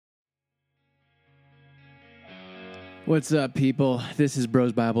What's up, people? This is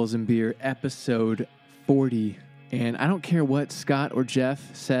Bros, Bibles, and Beer, episode 40. And I don't care what Scott or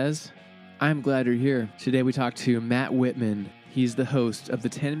Jeff says, I'm glad you're here. Today we talked to Matt Whitman. He's the host of the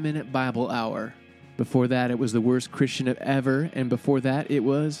 10-Minute Bible Hour. Before that, it was the Worst Christian Ever, and before that, it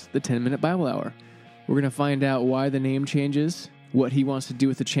was the 10-Minute Bible Hour. We're going to find out why the name changes, what he wants to do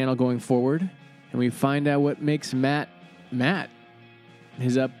with the channel going forward, and we find out what makes Matt,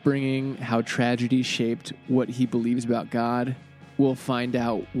 his upbringing, how tragedy shaped what he believes about God. We'll find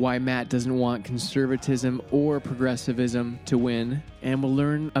out why Matt doesn't want conservatism or progressivism to win, and we'll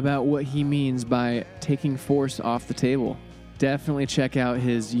learn about what he means by taking force off the table. Definitely check out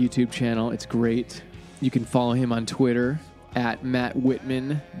his YouTube channel. It's great. You can follow him on Twitter at Matt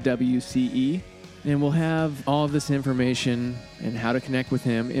Whitman, WCE. And we'll have all of this information and how to connect with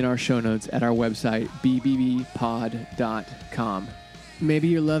him in our show notes at our website, bbbpod.com. Maybe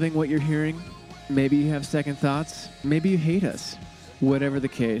you're loving what you're hearing. Maybe you have second thoughts. Maybe you hate us. Whatever the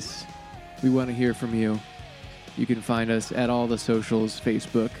case, we want to hear from you. You can find us at all the socials,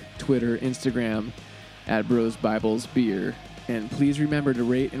 Facebook, Twitter, Instagram, at Bros Bibles Beer. And please remember to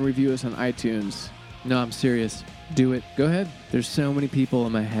rate and review us on iTunes. No, I'm serious. Do it. Go ahead. There's so many people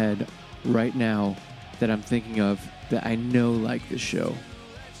in my head right now that I'm thinking of that I know like this show.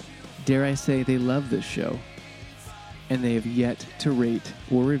 Dare I say they love this show. And they have yet to rate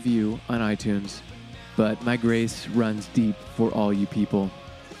or review on iTunes. But my grace runs deep for all you people.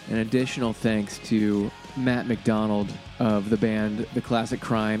 An additional thanks to Matt McDonald of the band The Classic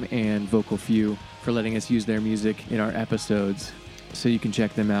Crime and Vocal Few for letting us use their music in our episodes. So you can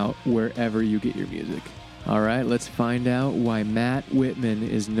check them out wherever you get your music. All right, let's find out why Matt Whitman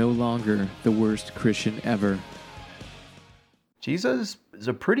is no longer the worst Christian ever. Jesus is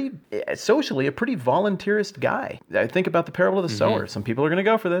socially a pretty volunteerist guy. I think about the parable of the sower. Some people are going to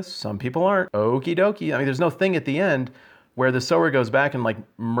go for this. Some people aren't. Okie dokie. I mean, there's no thing at the end where the sower goes back and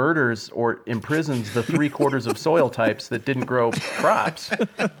murders or imprisons the 3/4 of soil types that didn't grow crops.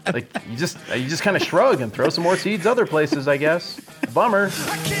 You just kind of shrug and throw some more seeds other places, I guess. Bummer.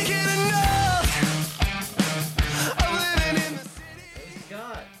 I can't get enough of living in the city. Hey,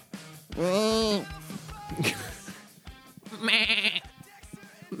 Scott. Meh.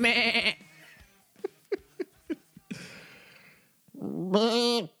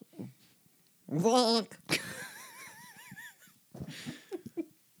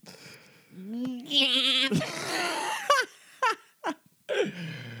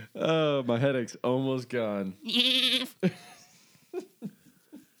 Oh, my headache's almost gone.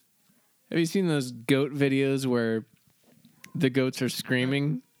 Have you seen those goat videos where the goats are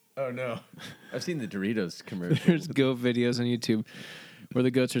screaming? Oh, no. I've seen the Doritos commercial. There's goat videos on YouTube where the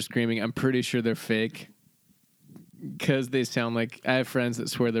goats are screaming. I'm pretty sure they're fake because they sound like... I have friends that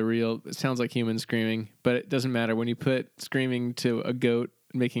swear they're real. It sounds like humans screaming, but it doesn't matter. When you put screaming to a goat,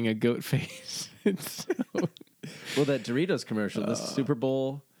 making a goat face, it's so... Well, that Doritos commercial, the Super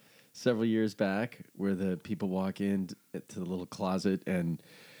Bowl several years back, where the people walk in to the little closet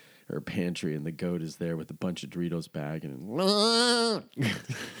or pantry, and the goat is there with a bunch of Doritos bag, and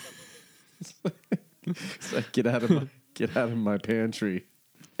it's like, get out of my pantry.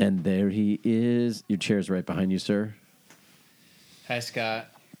 And there he is. Your chair's right behind you, sir. Hi, Scott.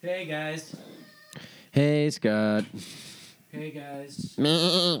 Hey, guys. Hey, Scott. Hey, guys.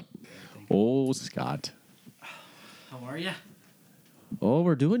 Oh, Scott. How are you? Oh,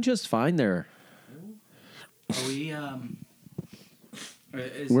 we're doing just fine there. Are we,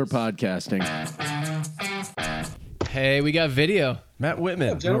 We're podcasting. Hey, we got video. Matt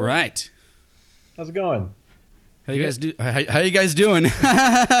Whitman. All right. How's it going? How you guys doing?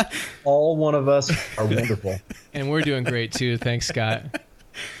 All one of us are wonderful. And we're doing great, too. Thanks, Scott.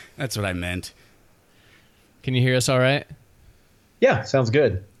 That's what I meant. Can you hear us all right? Yeah, sounds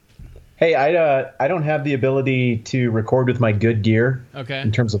good. Hey, I don't have the ability to record with my good gear. Okay.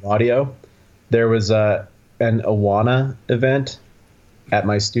 In terms of audio. There was an Awana event at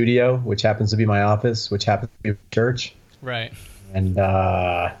my studio, which happens to be my office, which happens to be a church. Right. And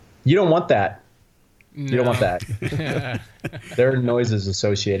you don't want that. No. You don't want that. There are noises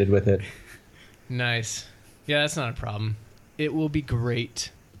associated with it. Nice. Yeah, that's not a problem. It will be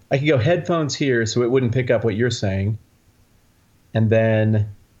great. I could go headphones here so it wouldn't pick up what you're saying. And then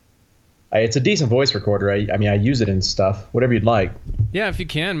it's a decent voice recorder. I mean, I use it in stuff, whatever you'd like. Yeah, if you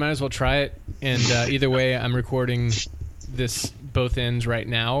can, might as well try it. And either way, I'm recording this both ends right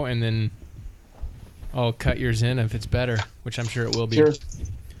now, and then I'll cut yours in if it's better, which I'm sure it will be. Sure.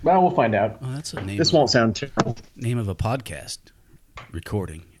 Well, we'll find out. Oh, that's a name. This won't sound terrible. Name of a podcast.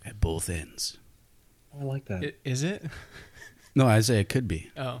 Recording at both ends. I like that. Is it? No, I say it could be.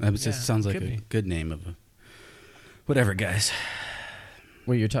 Oh, It yeah, sounds like could a be. good name of a... Whatever, guys.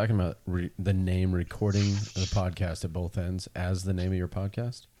 Wait, you're talking about the name recording the podcast at both ends as the name of your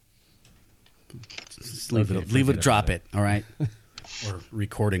podcast? Just leave it, drop it, all right? Or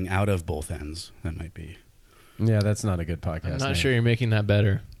recording out of both ends. That might be. Yeah, that's not a good podcast. I'm not name. sure you're making that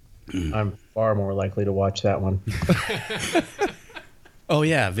better. I'm far more likely to watch that one. Oh,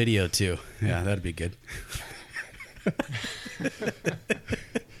 yeah, video too. Yeah, that'd be good.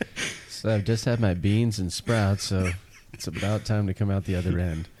 So I've just had my beans and sprouts, so it's about time to come out the other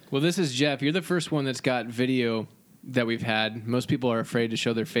end. Well, this is Jeff. You're the first one that's got video that we've had. Most people are afraid to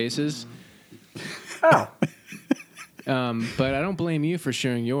show their faces. Oh. But I don't blame you for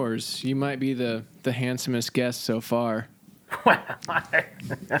sharing yours. You might be the handsomest guest so far.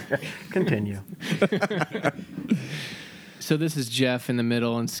 Continue. So this is Jeff in the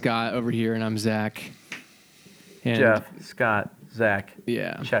middle and Scott over here, and I'm Zach. And Jeff, Scott, Zach.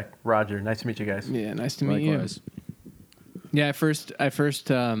 Yeah. Check. Roger. Nice to meet you guys. Yeah, nice to meet Likewise. you. Yeah,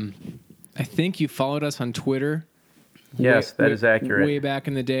 I think you followed us on Twitter. Yes, that is accurate. Way back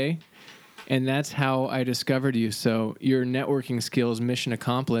in the day. And that's how I discovered you. So your networking skills, mission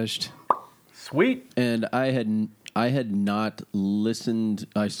accomplished. Sweet. And I had not listened.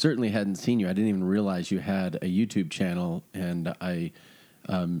 I certainly hadn't seen you. I didn't even realize you had a YouTube channel. And I,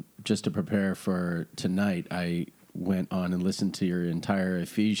 just to prepare for tonight, I went on and listened to your entire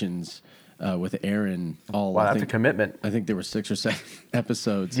Ephesians with Aaron. Wow, that's a commitment. I think there were 6 or 7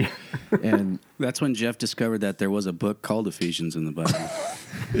 episodes. Yeah. And That's when Jeff discovered that there was a book called Ephesians in the Bible.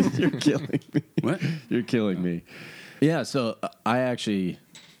 you're killing me. What? You're killing me. Yeah, so I actually,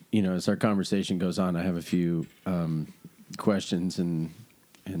 as our conversation goes on, I have a few questions, and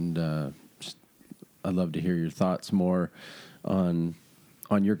just, I'd love to hear your thoughts more on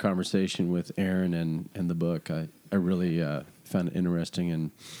your conversation with Aaron and the book. I really found it interesting,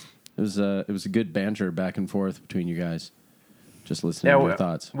 and it was a good banter back and forth between you guys. Just listening to your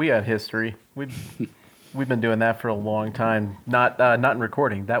thoughts. We had history. We've been doing that for a long time. Not in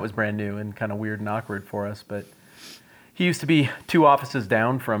recording. That was brand new and kind of weird and awkward for us. But he used to be 2 offices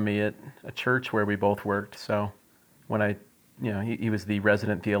down from me at a church where we both worked. So when he was the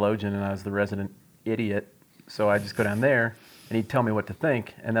resident theologian and I was the resident idiot. So I just go down there and he'd tell me what to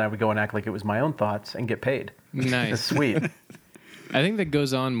think, and then I would go and act like it was my own thoughts and get paid. Nice. It's sweet. I think that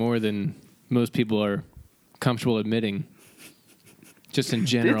goes on more than most people are comfortable admitting, just in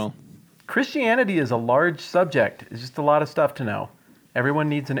general. Christianity is a large subject. It's just a lot of stuff to know. Everyone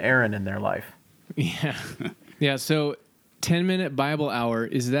needs an Aaron in their life. Yeah. Yeah, so 10-minute Bible hour,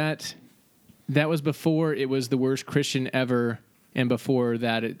 that was before it was the worst Christian ever, and before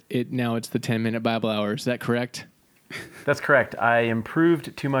that now it's the 10-minute Bible hour. Is that correct? That's correct. I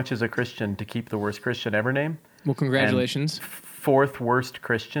improved too much as a Christian to keep the worst Christian ever name. Well, congratulations. And 4th worst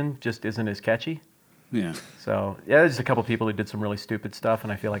Christian just isn't as catchy. Yeah. So, yeah, there's a couple people who did some really stupid stuff,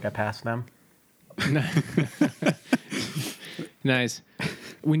 and I feel like I passed them. Nice.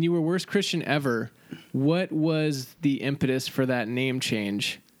 When you were worst Christian ever, what was the impetus for that name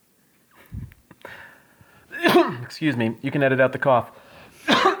change? Excuse me. You can edit out the cough.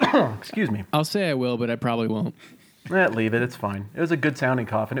 Excuse me. I'll say I will, but I probably won't. Leave it. It's fine. It was a good sounding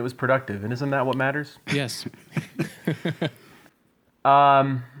cough, and it was productive. And isn't that what matters? Yes.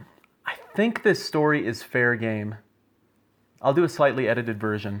 I think this story is fair game. I'll do a slightly edited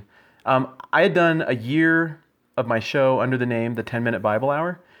version. I had done a year of my show under the name The 10-Minute Bible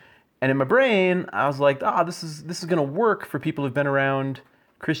Hour. And in my brain, I was like, this is going to work for people who've been around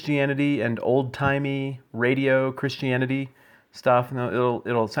Christianity and old-timey radio Christianity stuff. And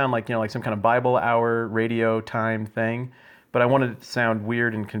it'll sound like, like some kind of Bible hour radio time thing. But I wanted it to sound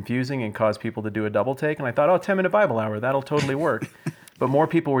weird and confusing and cause people to do a double take. And I thought, 10-minute Bible hour, that'll totally work. But more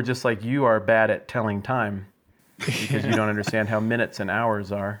people were just like, you are bad at telling time because you don't understand how minutes and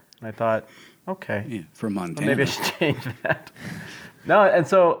hours are. And I thought, okay. Yeah, for Montana. Maybe I should change that. No, and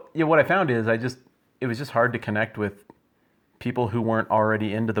so what I found is it was just hard to connect with people who weren't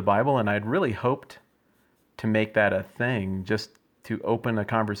already into the Bible. And I'd really hoped to make that a thing, just to open a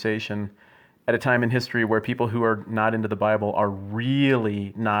conversation at a time in history where people who are not into the Bible are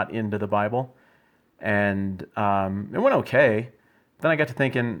really not into the Bible. And it went okay. Then I got to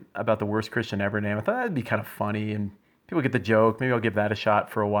thinking about the worst Christian ever name. I thought that'd be kind of funny, and people get the joke. Maybe I'll give that a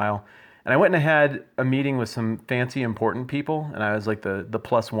shot for a while. And I went and had a meeting with some fancy, important people, and I was like the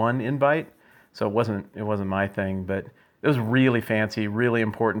 +1 invite. So it wasn't my thing, but it was really fancy, really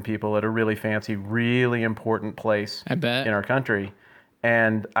important people at a really fancy, really important place I bet. in our country.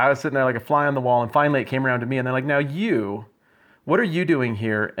 And I was sitting there like a fly on the wall, and finally it came around to me, and they're like, now what are you doing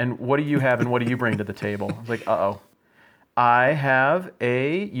here, and what do you have, and what do you bring to the table? I was like, uh-oh. I have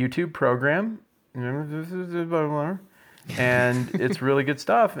a YouTube program and it's really good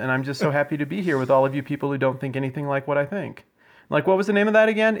stuff. And I'm just so happy to be here with all of you people who don't think anything like what I think. Like, what was the name of that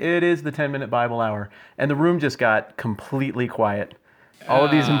again? It is the 10-minute Bible Hour. And the room just got completely quiet. All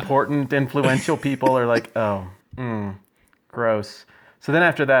of these important, influential people are like, oh, gross. So then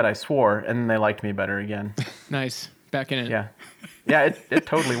after that, I swore, and then they liked me better again. Nice. Back in it. Yeah. Yeah, it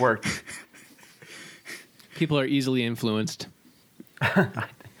totally worked. People are easily influenced.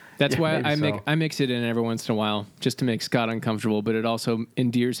 That's why I mix it in every once in a while, just to make Scott uncomfortable, but it also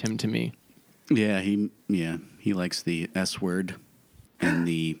endears him to me. Yeah, he likes the S word and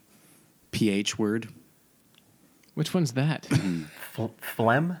the PH word. Which one's that?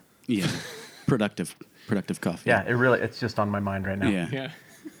 Phlegm? Yeah, productive coffee. Yeah, it's just on my mind right now. Yeah.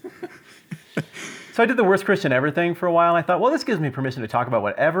 So I did the worst Christian ever thing for a while. I thought, well, this gives me permission to talk about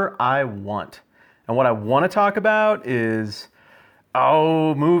whatever I want. And what I want to talk about is,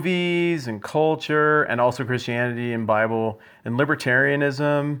 movies and culture and also Christianity and Bible and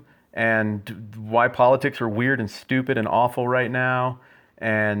libertarianism and why politics are weird and stupid and awful right now.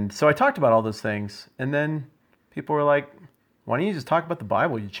 And so I talked about all those things. And then people were like, why don't you just talk about the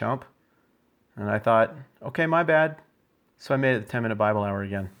Bible, you chump? And I thought, okay, my bad. So I made it the 10-minute Bible hour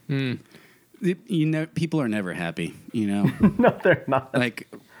again. People are never happy, No, they're not. Like,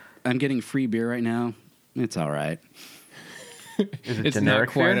 I'm getting free beer right now. It's all right. Is it It's generic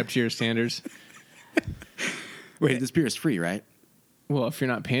not quite beer? up to your standards. Wait, this beer is free, right? Well, if you're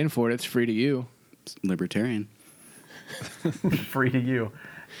not paying for it, it's free to you. It's libertarian. Free to you.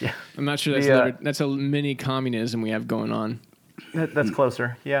 Yeah, I'm not sure that's a mini communism we have going on. that's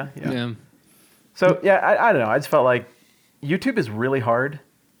closer. Yeah. Yeah. So, yeah, I don't know. I just felt like YouTube is really hard.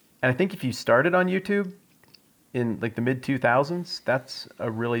 And I think if you started on YouTube in like the mid-2000s, that's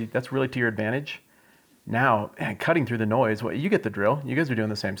really to your advantage. Now, man, cutting through the noise, you get the drill. You guys are doing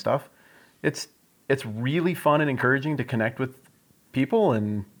the same stuff. It's really fun and encouraging to connect with people,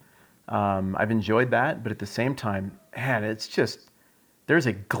 and I've enjoyed that. But at the same time, man, it's just, there's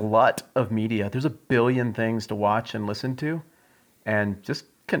a glut of media. There's a billion things to watch and listen to. And just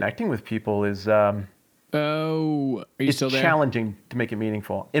connecting with people is... are you still there? It's challenging to make it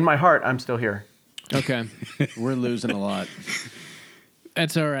meaningful. In my heart, I'm still here. Okay. We're losing a lot.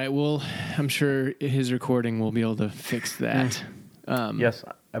 That's all right. Well, I'm sure his recording will be able to fix that. Yes,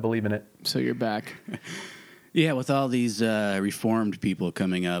 I believe in it. So you're back. Yeah, with all these reformed people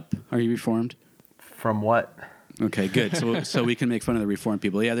coming up. Are you reformed? From what? Okay, good. So we can make fun of the reformed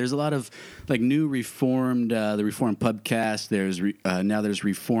people. Yeah, there's a lot of like new reformed, the Reformed Pubcast. There's now there's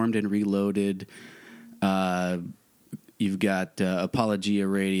Reformed and Reloaded. You've got Apologia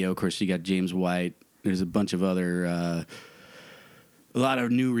Radio. Of course, you got James White. There's a bunch of other, a lot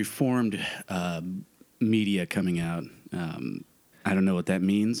of new Reformed media coming out. I don't know what that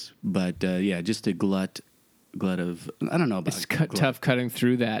means, but yeah, just a glut of, I don't know about It's glut. tough cutting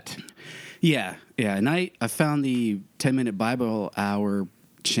through that. Yeah. And I found the 10-minute Bible Hour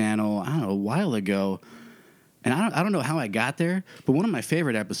channel, I don't know, a while ago. And I don't know how I got there, but one of my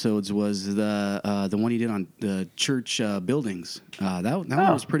favorite episodes was the one he did on the church buildings. That one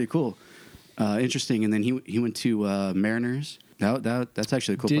was pretty cool, interesting. And then he went to Mariners. That's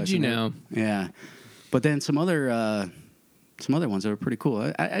actually a cool place. Did you know? Yeah, but then some other ones that were pretty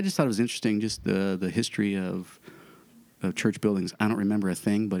cool. I just thought it was interesting, just the history of church buildings. I don't remember a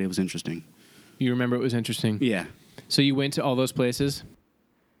thing, but it was interesting. You remember it was interesting? Yeah. So you went to all those places?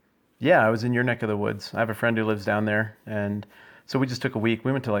 Yeah, I was in your neck of the woods. I have a friend who lives down there. And so we just took a week.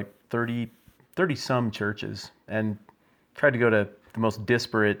 We went to like 30 some churches and tried to go to the most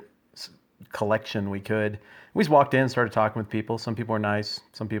disparate collection we could. We just walked in, started talking with people. Some people were nice.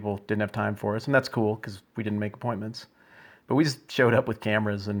 Some people didn't have time for us. And that's cool because we didn't make appointments. But we just showed up with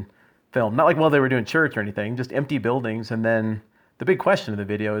cameras and filmed. Not like while they were doing church or anything, just empty buildings. And then the big question of the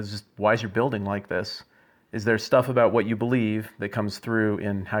video is just, why is your building like this? Is there stuff about what you believe that comes through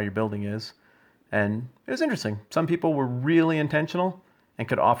in how your building is? And it was interesting. Some people were really intentional and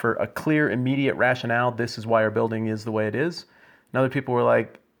could offer a clear, immediate rationale. This is why our building is the way it is. And other people were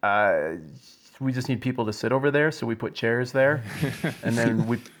like, we just need people to sit over there, so we put chairs there. And then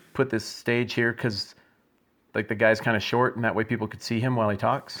we put this stage here because like the guy's kind of short, and that way people could see him while he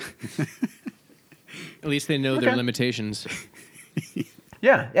talks. At least they know their limitations.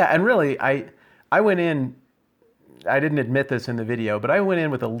 Yeah. And really, I went in, I didn't admit this in the video, but I went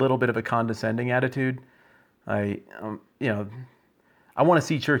in with a little bit of a condescending attitude. I want to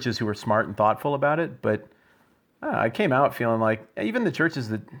see churches who are smart and thoughtful about it, but I came out feeling like even the churches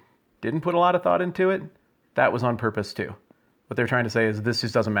that didn't put a lot of thought into it, that was on purpose too. What they're trying to say is this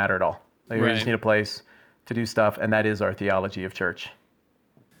just doesn't matter at all. Like, we just need a place to do stuff, and that is our theology of church.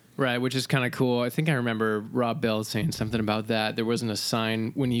 Right, which is kind of cool. I think I remember Rob Bell saying something about that. There wasn't a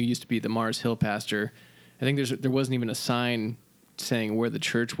sign when you used to be the Mars Hill pastor. I think there wasn't even a sign saying where the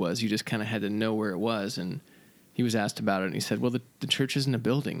church was. You just kind of had to know where it was. And he was asked about it, and he said, well, the church isn't a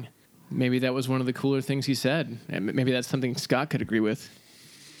building. Maybe that was one of the cooler things he said. And maybe that's something Scott could agree with.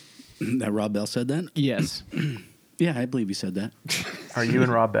 That Rob Bell said that? Yes. Yeah, I believe he said that. Are you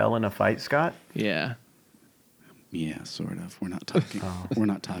and Rob Bell in a fight, Scott? Yeah. Yeah, sort of. We're not talking. We're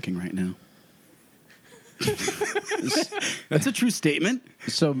not talking right now. That's a true statement.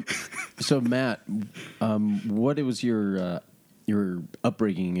 So Matt, what was your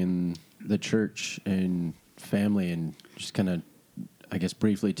upbringing in the church and family, and just kind of, I guess,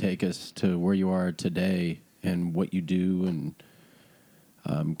 briefly take us to where you are today and what you do,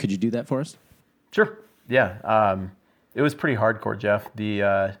 and could you do that for us? Sure. Yeah. It was pretty hardcore, Jeff.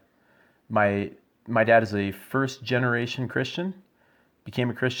 My dad is a first generation Christian, became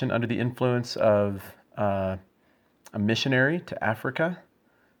a Christian under the influence of a missionary to Africa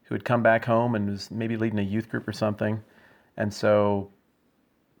who had come back home and was maybe leading a youth group or something. And so,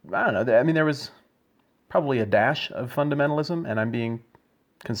 I don't know. I mean, there was probably a dash of fundamentalism, and I'm being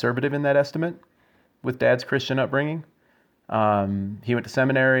conservative in that estimate with Dad's Christian upbringing. He went to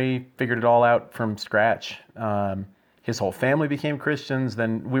seminary, figured it all out from scratch. His whole family became Christians.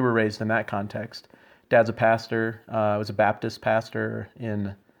 Then we were raised in that context. Dad's a pastor. Was a Baptist pastor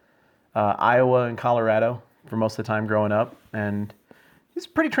in Iowa and Colorado for most of the time growing up. And he's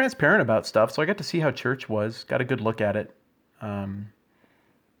pretty transparent about stuff. So I got to see how church was, got a good look at it. I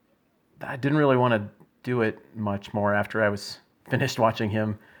didn't really want to do it much more after I was finished watching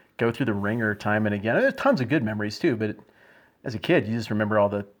him go through the ringer time and again. There's tons of good memories too, but as a kid, you just remember all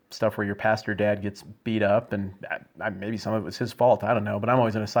the stuff where your pastor dad gets beat up, and maybe some of it was his fault. I don't know, but I'm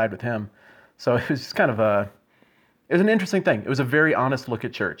always on a side with him. So it was just kind of it was an interesting thing. It was a very honest look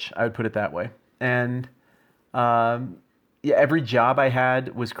at church. I would put it that way. And yeah, every job I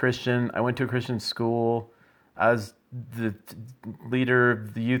had was Christian. I went to a Christian school. I was the leader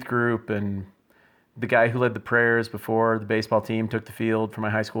of the youth group and the guy who led the prayers before the baseball team took the field for my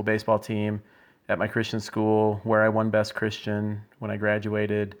high school baseball team at my Christian school, where I won Best Christian when I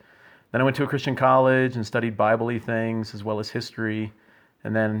graduated. Then I went to a Christian college and studied Bible-y things as well as history.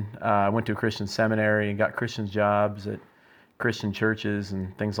 And then I went to a Christian seminary and got Christian jobs at Christian churches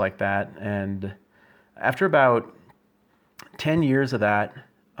and things like that. And after about 10 years of that,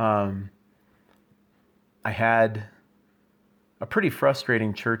 I had a pretty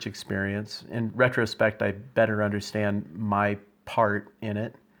frustrating church experience. In retrospect, I better understand my part in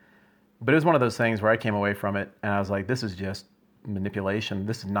it. But it was one of those things where I came away from it and I was like, this is just manipulation.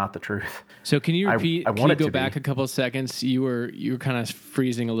 This is not the truth. So can you repeat? I can you go back a couple of seconds? You were kind of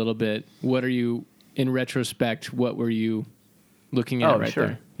freezing a little bit. What are you, in retrospect, what were you looking at right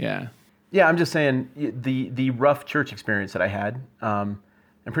there? Yeah. Yeah, I'm just saying the rough church experience that I had, and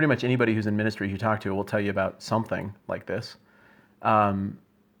pretty much anybody who's in ministry who you talk to will tell you about something like this. At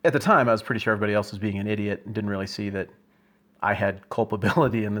the time, I was pretty sure everybody else was being an idiot and didn't really see that I had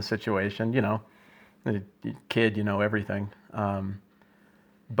culpability in the situation. You know, a kid, you know everything.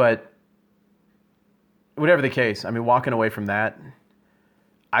 But whatever the case, I mean, walking away from that,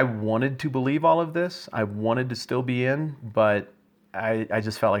 I wanted to believe all of this. I wanted to still be in, but I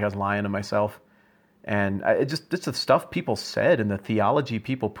just felt like I was lying to myself. And it's the stuff people said and the theology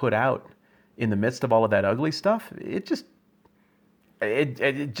people put out in the midst of all of that ugly stuff, it just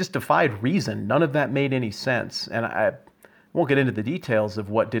defied reason. None of that made any sense. And I won't get into the details of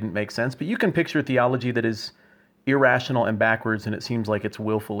what didn't make sense, but you can picture theology that is irrational and backwards, and it seems like it's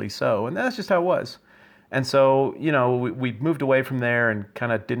willfully so. And that's just how it was. And so, you know, we moved away from there and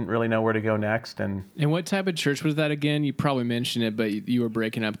kind of didn't really know where to go next. And what type of church was that again? You probably mentioned it, but you were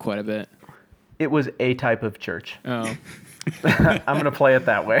breaking up quite a bit. It was a type of church. Oh. I'm going to play it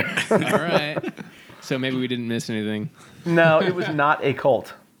that way. All right. So maybe we didn't miss anything. No, it was not a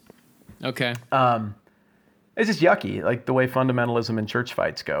cult. Okay. It's just yucky, like the way fundamentalism and church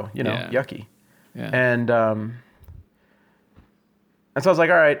fights go, you know, yucky. Yeah. And so I was like,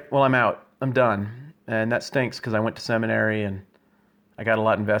 all right, well, I'm out. I'm done. And that stinks because I went to seminary and I got a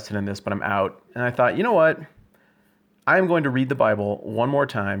lot invested in this, but I'm out. And I thought, you know what? I'm going to read the Bible one more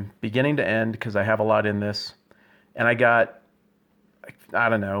time, beginning to end, because I have a lot in this. And I got, I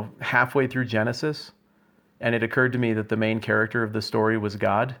don't know, halfway through Genesis, and it occurred to me that the main character of the story was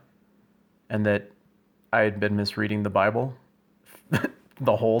God, and that I had been misreading the Bible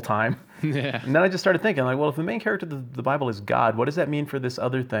the whole time. Yeah. And then I just started thinking, like, well, if the main character of the Bible is God, what does that mean for this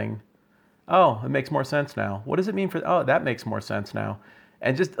other thing? Oh, it makes more sense now. What does it mean for, oh, that makes more sense now.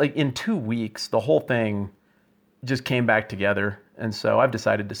 And just like in 2 weeks, the whole thing just came back together. And so I've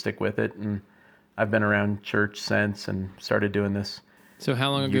decided to stick with it. And I've been around church since and started doing this So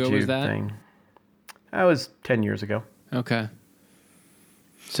how long ago YouTube was that? thing. That was 10 years ago. Okay.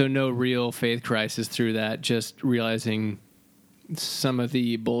 So no real faith crisis through that, just realizing some of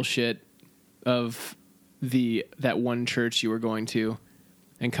the bullshit of that one church you were going to,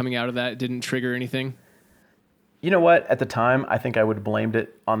 and coming out of that didn't trigger anything? You know what? At the time, I think I would have blamed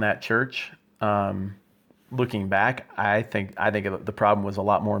it on that church. Looking back, I think the problem was a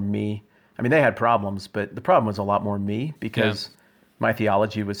lot more me. I mean, they had problems, but the problem was a lot more me because my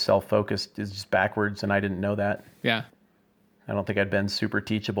theology was self-focused, is just backwards, and I didn't know that. Yeah. I don't think I'd been super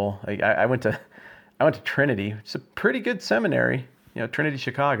teachable. I went to Trinity, which is a pretty good seminary, Trinity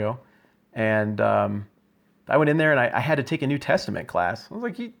Chicago, and I went in there and I had to take a New Testament class. I was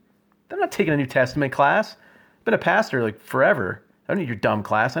like, I'm not taking a New Testament class. I've been a pastor like forever. I don't need your dumb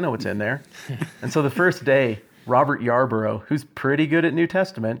class. I know what's in there. And so the first day, Robert Yarborough, who's pretty good at New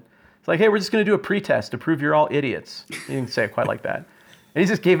Testament, it's like, hey, we're just going to do a pretest to prove you're all idiots. He didn't say it quite like that. And he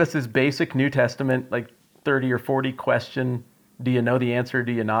just gave us this basic New Testament, like 30 or 40 question, do you know the answer,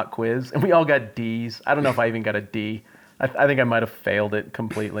 do you not quiz? And we all got D's. I don't know if I even got a D. I think I might have failed it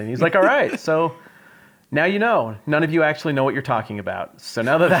completely. And he's like, all right, so now you know. None of you actually know what you're talking about. So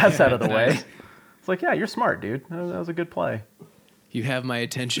now that that's out of the way, it's like, yeah, you're smart, dude. That was a good play. You have my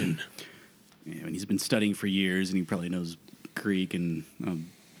attention. Yeah, and he's been studying for years, and he probably knows Greek and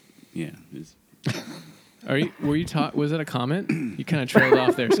Were you taught? Was that a comment? You kind of trailed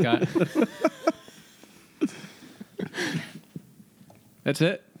off there, Scott. That's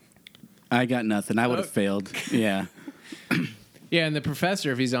it. I got nothing. I would have failed. Yeah. Yeah, and the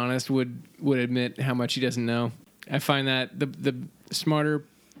professor, if he's honest, would admit how much he doesn't know. I find that the smarter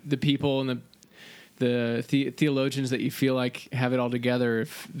the people and the theologians that you feel like have it all together,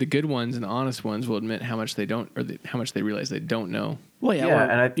 if the good ones and the honest ones will admit how much they don't, or how much they realize they don't know. Well, yeah.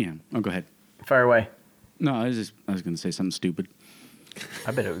 Oh, go ahead. Fire away. No, I was going to say something stupid.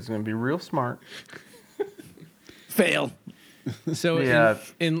 I bet it was going to be real smart. Fail. So Yeah.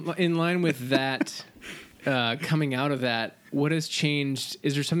 in line with that, coming out of that, what has changed?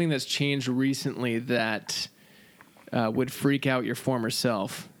 Is there something that's changed recently that would freak out your former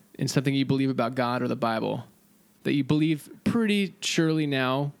self in something you believe about God or the Bible that you believe pretty surely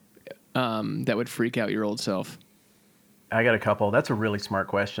now that would freak out your old self? I got a couple. That's a really smart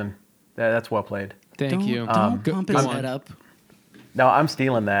question. That's well played. Thank you. Don't pump his on. head up. No, I'm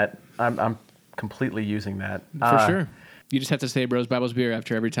stealing that. I'm completely using that. For sure. You just have to say Bros Bibles Beer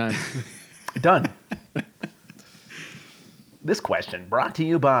after every time. Done. This question brought to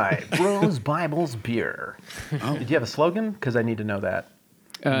you by Bros Bibles Beer. Oh. Did you have a slogan? Because I need to know that.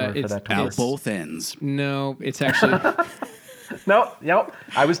 In order for It's that to Out work. both ends. No, it's actually... Nope.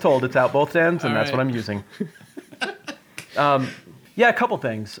 I was told it's out both ends, and All that's right. what I'm using. Yeah, a couple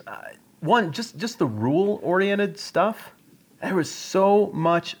things. One, just the rule-oriented stuff. There was so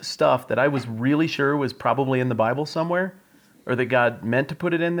much stuff that I was really sure was probably in the Bible somewhere, or that God meant to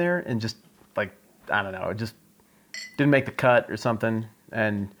put it in there, and just, like, I don't know, it just didn't make the cut or something,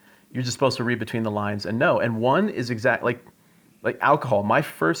 and you're just supposed to read between the lines and know. And one is like alcohol. My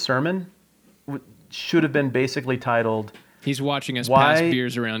first sermon should have been basically titled... He's watching us Why- pass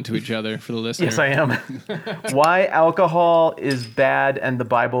beers around to each other for the listener. Yes, I am. Why alcohol is bad, and the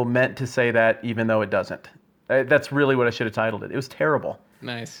Bible meant to say that even though it doesn't. That's really what I should have titled it. It was terrible.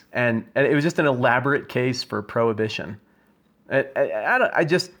 Nice. And it was just an elaborate case for prohibition. I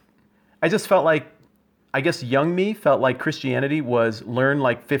just felt like, I guess young me felt like Christianity was learn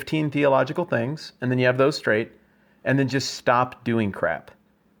like 15 theological things, and then you have those straight, and then just stop doing crap.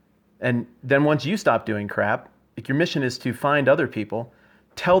 And then once you stop doing crap, like your mission is to find other people,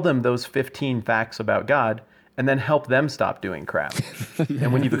 tell them those 15 facts about God, and then help them stop doing crap.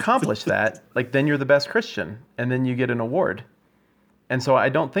 And when you've accomplished that, like then you're the best Christian, and then you get an award. And so I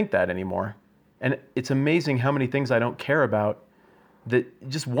don't think that anymore. And it's amazing how many things I don't care about that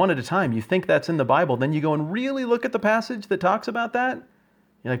just one at a time. You think that's in the Bible, then you go and really look at the passage that talks about that.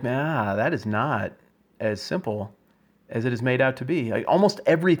 You're like, nah, that is not as simple as it is made out to be. Like, almost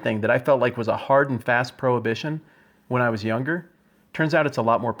everything that I felt like was a hard and fast prohibition when I was younger, turns out it's a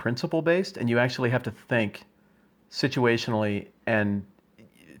lot more principle-based, and you actually have to think situationally and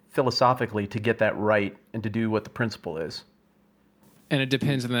philosophically to get that right and to do what the principle is. And it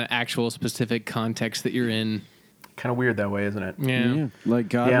depends on the actual specific context that you're in. Kind of weird that way, isn't it? Yeah. Like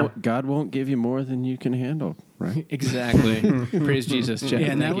God, Yeah. God won't give you more than you can handle, right? Exactly. Praise Jesus, Jeff.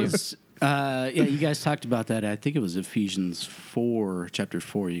 Yeah, and that Thank you. was... you guys talked about that. I think it was Ephesians 4, chapter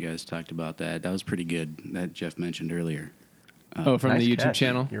 4. You guys talked about that. That was pretty good. That Jeff mentioned earlier. Oh, from Nice the YouTube catch.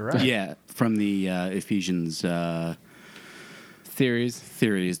 channel? You're right. Yeah, from the Ephesians Theories.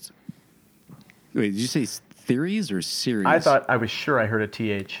 theories. Wait, did you say theories or series? I was sure I heard a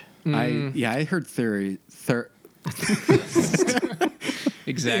TH. I heard theory.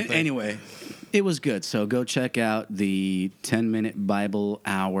 Exactly. Anyway, it was good. So go check out the 10-minute Bible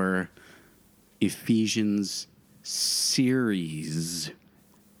hour Ephesians series.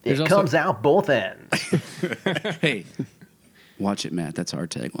 It also- comes out both ends. Hey, watch it, Matt. That's our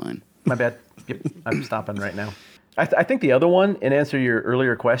tagline. My bad. Yep, I'm stopping right now. I think the other one, in answer to your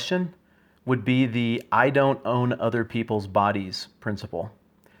earlier question, would be the I don't own other people's bodies principle.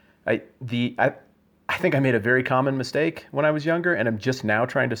 I think I made a very common mistake when I was younger, and I'm just now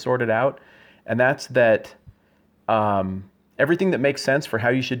trying to sort it out. And that's that everything that makes sense for how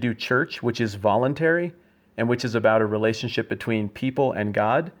you should do church, which is voluntary and which is about a relationship between people and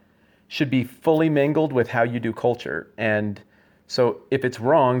God, should be fully mingled with how you do culture. And so if it's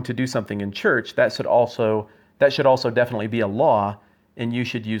wrong to do something in church, that should also definitely be a law, and you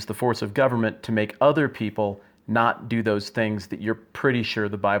should use the force of government to make other people not do those things that you're pretty sure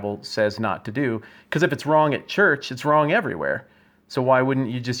the Bible says not to do. Because if it's wrong at church, it's wrong everywhere. So why wouldn't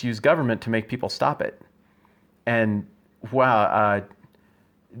you just use government to make people stop it? And wow,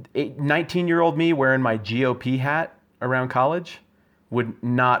 19-year-old me wearing my GOP hat around college would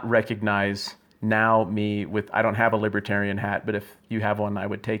not recognize now me with, I don't have a libertarian hat, but if you have one, I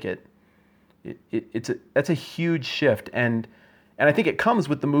would take it. That's a huge shift. And I think it comes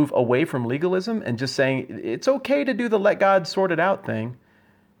with the move away from legalism and just saying it's okay to do the let God sort it out thing.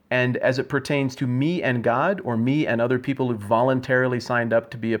 And as it pertains to me and God, or me and other people who voluntarily signed up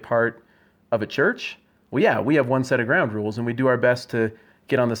to be a part of a church, well, yeah, we have one set of ground rules and we do our best to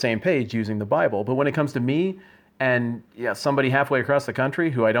get on the same page using the Bible. But when it comes to me and somebody halfway across the country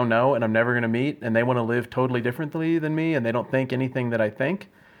who I don't know and I'm never going to meet, and they want to live totally differently than me and they don't think anything that I think,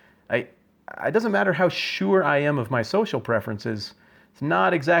 it doesn't matter how sure I am of my social preferences. It's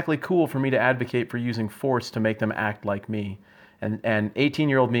not exactly cool for me to advocate for using force to make them act like me. And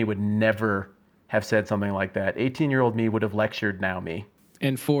 18-year-old me would never have said something like that. 18-year-old me would have lectured now me.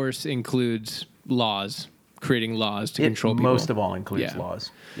 And force includes laws, creating laws to control people. Most of all includes Yeah.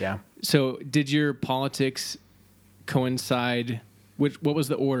 laws. Yeah. So did your politics coincide? What was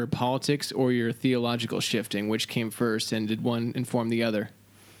the order, politics or your theological shifting? Which came first, and did one inform the other?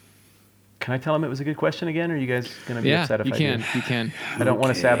 Can I tell him it was a good question again, or are you guys going to be upset if you I can. do? You can. I don't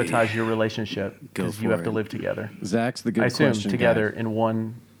want to Okay. sabotage your relationship Go because you for have to it. live together. Zach's the good I assume question together guy. in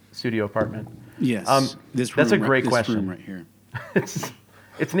one studio apartment. Yes. That's a great question. Room right here.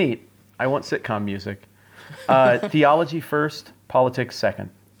 It's neat. I want sitcom music. Theology first, politics second.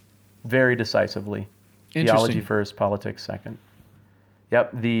 Very decisively. Theology Interesting. first, politics second.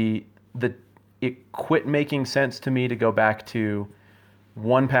 Yep. It quit making sense to me to go back to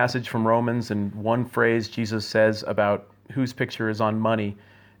one passage from Romans and one phrase Jesus says about whose picture is on money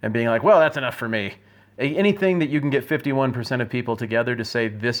and being like, well, that's enough for me. Anything that you can get 51% of people together to say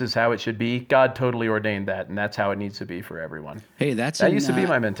this is how it should be, God totally ordained that, and that's how it needs to be for everyone. Hey, that Used to be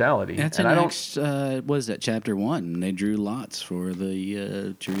my mentality. That's and in I don't. Acts, what is that, chapter 1? They drew lots for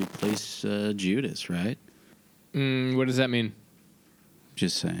the to replace Judas, right? What does that mean?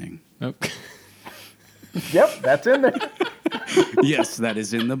 Just saying. Oh. Yep, that's in there. Yes, that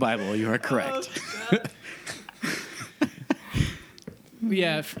is in the Bible. You are correct.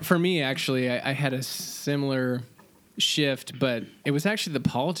 Yeah, for me, actually, I had a similar shift, but it was actually the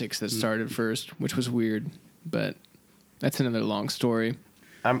politics that started first, which was weird, but that's another long story.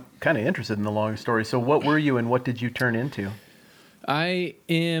 I'm kind of interested in the long story. So what were you and what did you turn into? I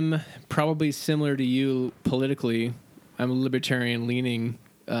am probably similar to you politically. I'm a libertarian leaning,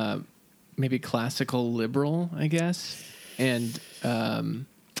 maybe classical liberal, I guess. And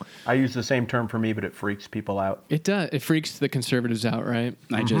I use the same term for me, but it freaks people out. it does. It freaks the conservatives out, right?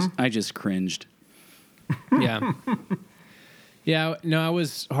 I just cringed. Yeah. Yeah, no, I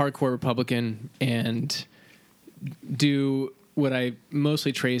was hardcore Republican and do what I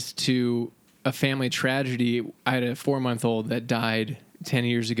mostly trace to a family tragedy. I had a 4-month-old that died 10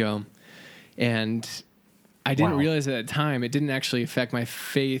 years ago, and I didn't Wow. realize at the time it didn't actually affect my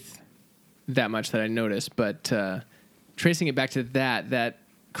faith that much that I noticed, but tracing it back to that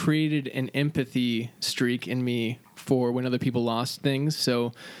created an empathy streak in me for when other people lost things.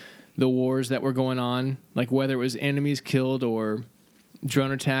 So the wars that were going on, like whether it was enemies killed or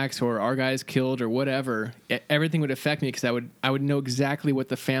drone attacks or our guys killed or whatever, everything would affect me because I would know exactly what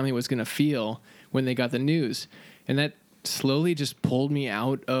the family was going to feel when they got the news. And that slowly just pulled me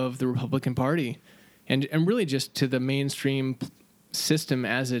out of the Republican Party and really just to the mainstream system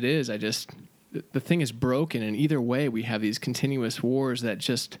as it is. the thing is broken, and either way, we have these continuous wars that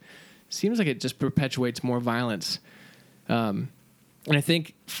just seems like it just perpetuates more violence. And I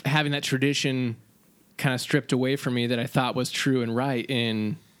think having that tradition kind of stripped away from me that I thought was true and right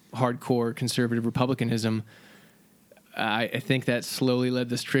in hardcore conservative republicanism, I think that slowly led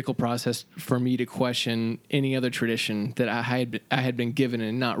this trickle process for me to question any other tradition that I had been given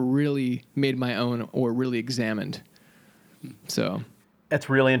and not really made my own or really examined. So It's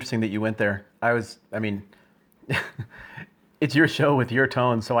really interesting that you went there. I mean, it's your show with your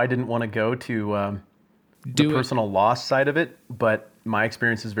tone, so I didn't want to go to the personal loss side of it, but my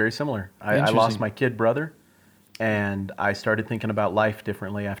experience is very similar. I lost my kid brother, and I started thinking about life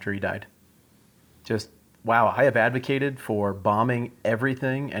differently after he died. Just, wow, I have advocated for bombing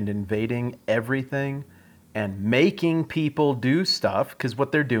everything and invading everything and making people do stuff because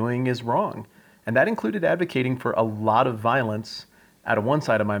what they're doing is wrong. And that included advocating for a lot of violence out of one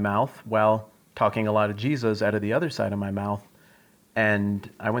side of my mouth while talking a lot of Jesus out of the other side of my mouth. And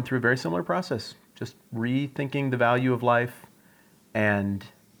I went through a very similar process, just rethinking the value of life and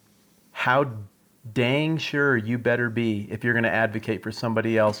how dang sure you better be if you're going to advocate for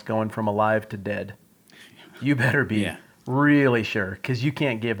somebody else going from alive to dead. You better be really sure, because you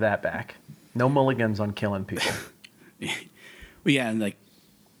can't give that back. No mulligans on killing people. Well, yeah, and like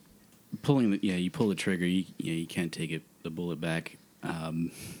you pull the trigger, you can't take the bullet back.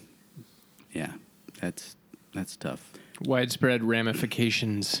 Yeah, that's tough. Widespread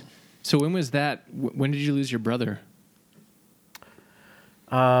ramifications. So when was that? When did you lose your brother?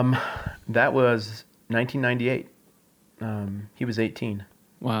 That was 1998. He was 18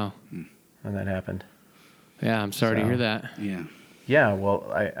 Wow. when that happened. Yeah, I'm sorry to hear that. Yeah. Yeah,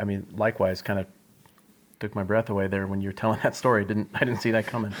 well, I mean, likewise, kind of took my breath away there when you were telling that story. I didn't see that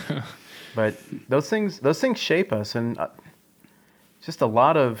coming. But those things shape us, and just a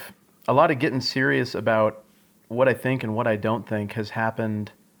lot of getting serious about what I think and what I don't think has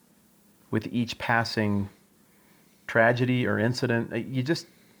happened with each passing tragedy or incident.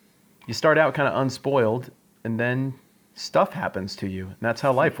 You start out kind of unspoiled, and then stuff happens to you, and that's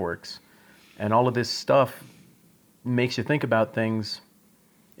how life works. And all of this stuff makes you think about things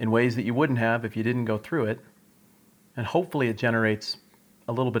in ways that you wouldn't have if you didn't go through it. And hopefully it generates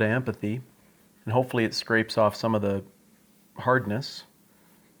a little bit of empathy, and hopefully it scrapes off some of the hardness.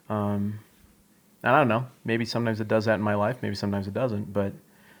 And I don't know, maybe sometimes it does that in my life, maybe sometimes it doesn't, but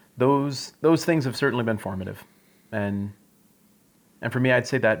those things have certainly been formative. And for me, I'd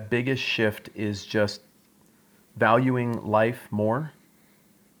say that biggest shift is just valuing life more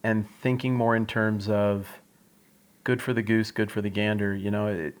and thinking more in terms of good for the goose, good for the gander. You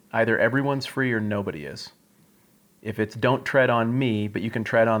know, either everyone's free or nobody is. If it's don't tread on me, but you can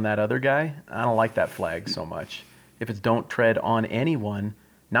tread on that other guy, I don't like that flag so much. If it's don't tread on anyone,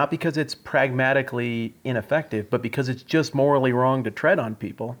 not because it's pragmatically ineffective, but because it's just morally wrong to tread on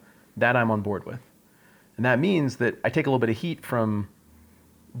people, that I'm on board with. And that means that I take a little bit of heat from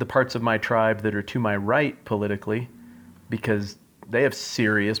the parts of my tribe that are to my right politically, because they have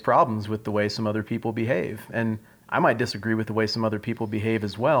serious problems with the way some other people behave. And I might disagree with the way some other people behave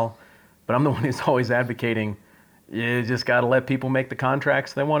as well, but I'm the one who's always advocating, you just got to let people make the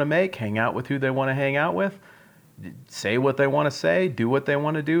contracts they want to make, hang out with who they want to hang out with, say what they want to say, do what they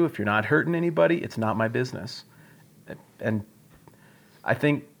want to do. If you're not hurting anybody, it's not my business. And I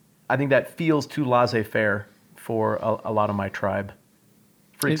think that feels too laissez-faire for a lot of my tribe.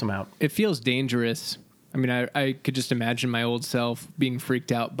 Freaks them out. It feels dangerous. I mean, I could just imagine my old self being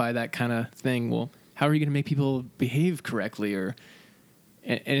freaked out by that kind of thing. Well, how are you going to make people behave correctly?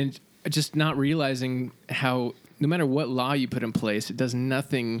 And just not realizing how, no matter what law you put in place, it does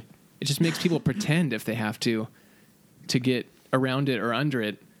nothing. It just makes people pretend if they have to get around it or under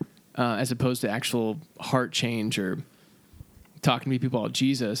it, as opposed to actual heart change or talking to people about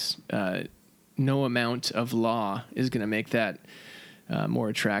Jesus. No amount of law is going to make that more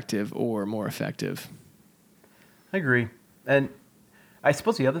attractive or more effective. I agree. And I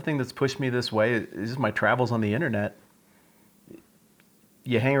suppose the other thing that's pushed me this way is my travels on the internet.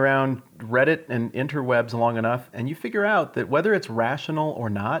 You hang around Reddit and interwebs long enough, and you figure out that whether it's rational or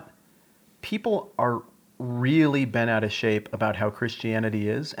not, people are really bent out of shape about how Christianity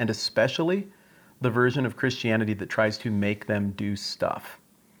is, and especially the version of Christianity that tries to make them do stuff.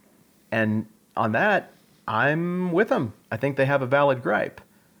 And on that, I'm with them. I think they have a valid gripe.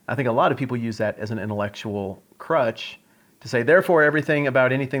 I think a lot of people use that as an intellectual crutch to say, therefore, everything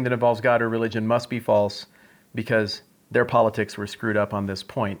about anything that involves God or religion must be false because their politics were screwed up on this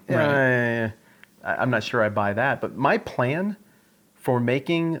point. Right. I'm not sure I buy that. But my plan for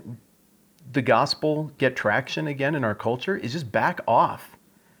making the gospel get traction again in our culture is just back off.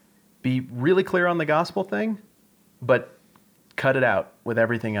 Be really clear on the gospel thing, but cut it out with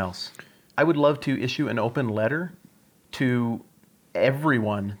everything else. I would love to issue an open letter to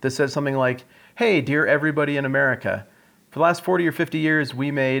everyone that says something like, hey, dear everybody in America, for the last 40 or 50 years,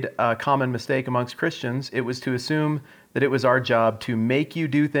 we made a common mistake amongst Christians. It was to assume that it was our job to make you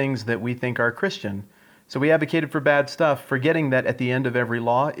do things that we think are Christian. So we advocated for bad stuff, forgetting that at the end of every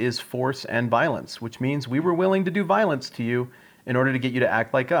law is force and violence, which means we were willing to do violence to you in order to get you to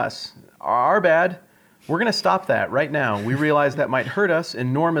act like us. Our bad. We're going to stop that right now. We realize that might hurt us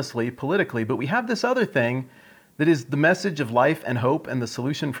enormously politically, but we have this other thing that is the message of life and hope and the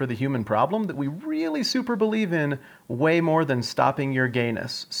solution for the human problem that we really super believe in way more than stopping your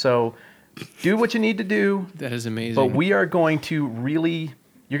gayness. So do what you need to do. That is amazing. But we are going to really,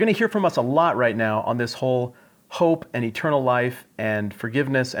 you're going to hear from us a lot right now on this whole hope and eternal life and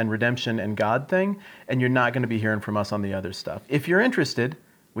forgiveness and redemption and God thing, and you're not going to be hearing from us on the other stuff. If you're interested,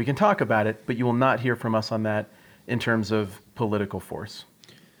 we can talk about it, but you will not hear from us on that in terms of political force.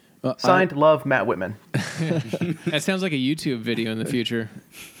 Signed, love, Matt Whitman. That sounds like a YouTube video in the future.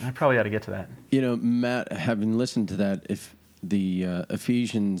 I probably ought to get to that. You know, Matt, having listened to that, if the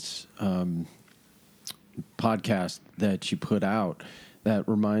Ephesians podcast that you put out, that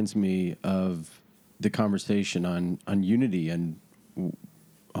reminds me of the conversation on unity and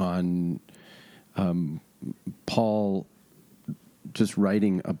on Paul just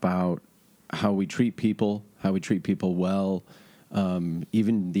writing about how we treat people well,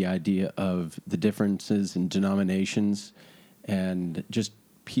 even the idea of the differences in denominations, and just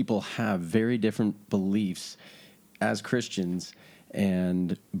people have very different beliefs as Christians.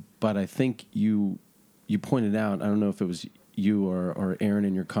 But I think you pointed out, I don't know if it was you or Aaron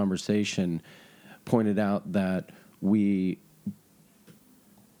in your conversation, pointed out that we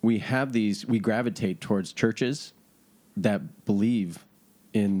gravitate towards churches that believe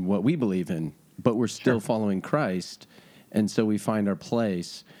in what we believe in, but we're still following Christ, and so we find our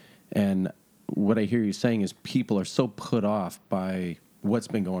place. And what I hear you saying is people are so put off by what's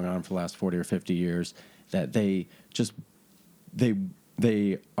been going on for the last 40 or 50 years that they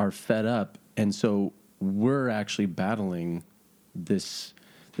are fed up, and so we're actually battling this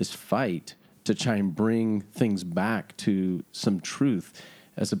fight to try and bring things back to some truth,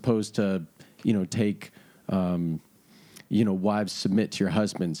 as opposed to, take, wives submit to your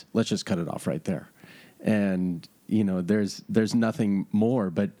husbands. Let's just cut it off right there. And, there's nothing more,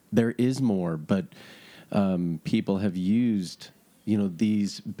 but there is more. But people have used,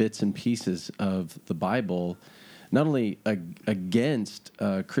 these bits and pieces of the Bible, not only against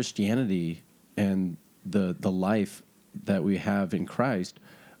Christianity and the life that we have in Christ,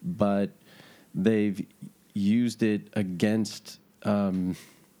 but they've used it against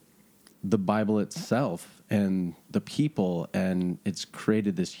the Bible itself and the people, and it's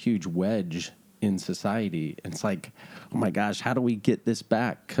created this huge wedge in society. And it's like, oh my gosh, how do we get this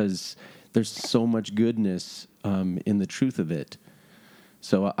back? Because there's so much goodness in the truth of it.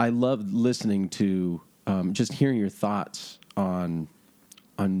 So I love listening to just hearing your thoughts on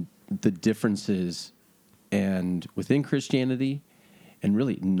the differences and within Christianity and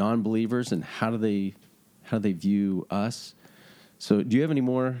really non-believers, and how do they view us. So do you have any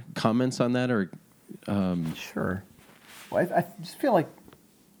more comments on that? Or Sure. Well, I just feel like,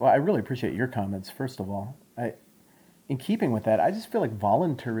 I really appreciate your comments, first of all. In keeping with that, I just feel like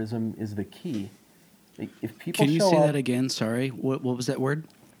voluntarism is the key. If people Can you show say up, that again? Sorry. What was that word?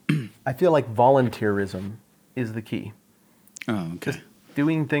 I feel like voluntarism is the key. Oh, okay. Just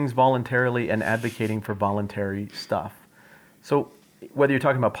doing things voluntarily and advocating for voluntary stuff. So whether you're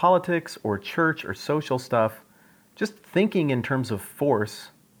talking about politics or church or social stuff, just thinking in terms of force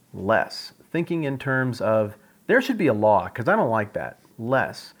less. Thinking in terms of there should be a law, because I don't like that,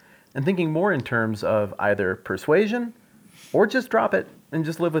 less. And thinking more in terms of either persuasion or just drop it and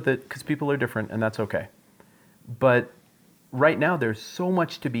just live with it, because people are different and that's okay. But right now there's so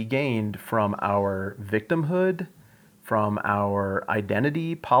much to be gained from our victimhood, from our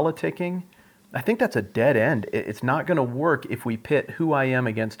identity politicking. I think that's a dead end. It's not going to work if we pit who I am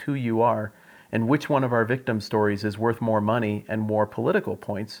against who you are and which one of our victim stories is worth more money and more political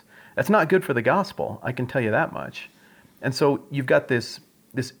points. That's not good for the gospel, I can tell you that much. And so you've got this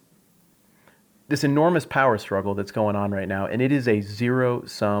enormous power struggle that's going on right now, and it is a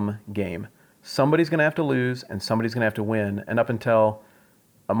zero-sum game. Somebody's going to have to lose and somebody's going to have to win. And up until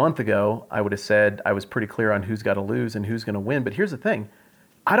a month ago, I would have said I was pretty clear on who's got to lose and who's going to win. But here's the thing.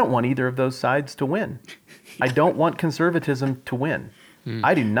 I don't want either of those sides to win. I don't want conservatism to win.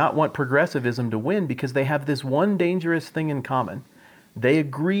 I do not want progressivism to win, because they have this one dangerous thing in common. They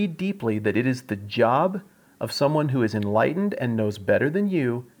agree deeply that it is the job of someone who is enlightened and knows better than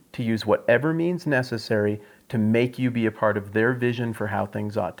you to use whatever means necessary to make you be a part of their vision for how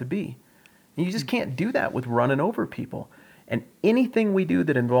things ought to be. And you just can't do that with running over people. And anything we do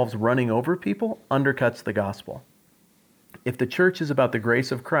that involves running over people undercuts the gospel. If the church is about the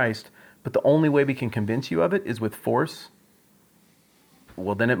grace of Christ, but the only way we can convince you of it is with force,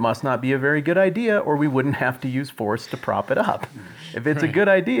 well, then it must not be a very good idea, or we wouldn't have to use force to prop it up. If it's a good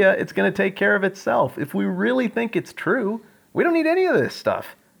idea, it's going to take care of itself. If we really think it's true, we don't need any of this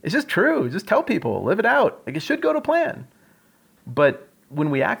stuff. It's just true. Just tell people, live it out. Like, it should go to plan. But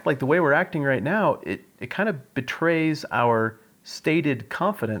when we act like the way we're acting right now, it kind of betrays our stated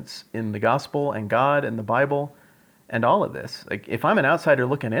confidence in the gospel and God and the Bible and all of this. Like, if I'm an outsider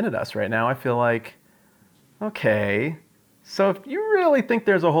looking in at us right now, I feel like, okay, so if you really think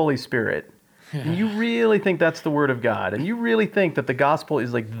there's a Holy Spirit, and you really think that's the Word of God, and you really think that the gospel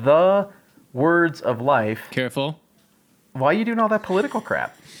is like the words of life, Careful. why are you doing all that political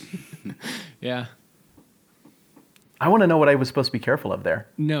crap? Yeah. I want to know what I was supposed to be careful of there.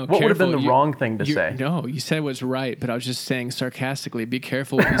 No, what would have been careful. the wrong thing to say? No, you said what's right, but I was just saying sarcastically, be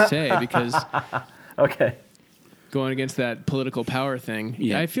careful what you say, because Okay. going against that political power thing,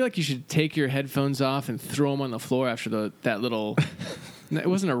 Yeah. I feel like you should take your headphones off and throw them on the floor after that little, it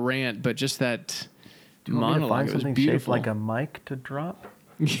wasn't a rant, but just that Do you want me to monologue. find It was something shaped beautiful. like a mic to drop?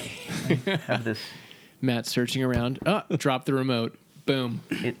 Have this. Matt searching around. Oh, drop the remote. Boom.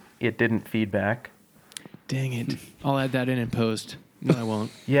 It didn't feedback. Dang it. I'll add that in post. No, I won't.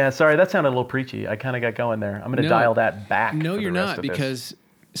 Yeah, sorry, that sounded a little preachy. I kind of got going there. I'm going to No. dial that back. No, for the you're rest not, of this. because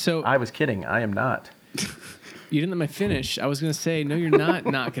so I was kidding. I am not. you didn't let me finish. I was going to say, no, you're not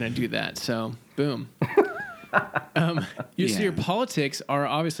going to do that. So, boom. So your politics are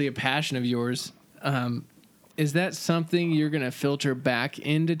obviously a passion of yours. Is that something you're going to filter back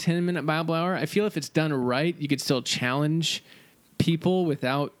into 10-Minute Bible Hour? I feel if it's done right, you could still challenge people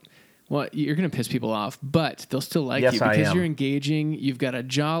without, well, you're going to piss people off, but they'll still like Yes, you I because am. you're engaging. You've got a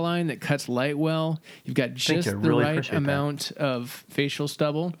jawline that cuts light well. You've got just you. the Really right appreciate that. amount of facial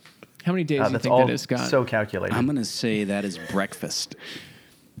stubble. How many days do you That's think all that is, Scott? so calculated. I'm going to say that is breakfast.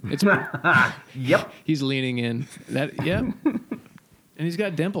 It's, Yep. he's leaning in. That, yep. And he's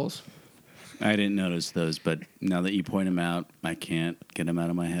got dimples. I didn't notice those, but now that you point them out, I can't get them out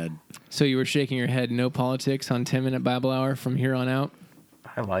of my head. So you were shaking your head, no politics on 10-Minute Bible Hour from here on out?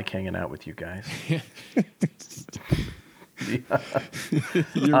 I like hanging out with you guys.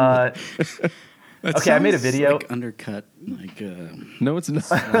 Okay, I made a video. Like undercut, like No, it's not.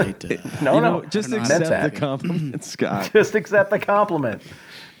 slight, No, You no. know, just I don't know. accept Meant the that. compliment, Scott. Just accept the compliment.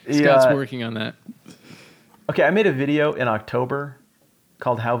 Scott's Yeah. working on that. Okay, I made a video in October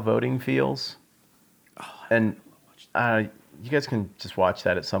called "How Voting Feels," and you guys can just watch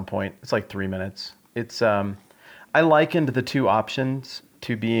that at some point. It's like 3 minutes. It's I likened the two options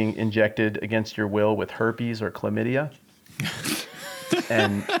to being injected against your will with herpes or chlamydia,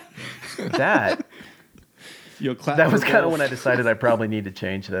 and that was kind of when I decided I probably need to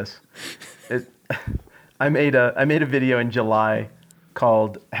change this. I made a video in July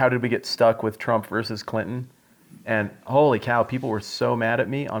called "How Did We Get Stuck with Trump versus Clinton?" And holy cow, people were so mad at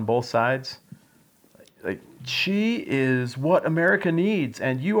me on both sides. Like, she is what America needs,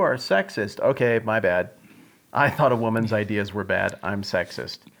 and you are sexist. Okay, my bad. I thought a woman's ideas were bad. I'm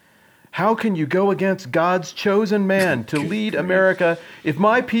sexist. How can you go against God's chosen man to lead America if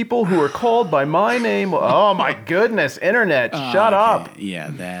my people who are called by my name, oh my goodness, internet, shut up, Yeah,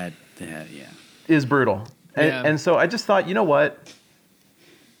 that, yeah. is brutal. Yeah. And so I just thought, you know what?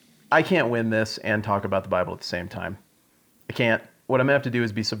 I can't win this and talk about the Bible at the same time. I can't. What I'm going to have to do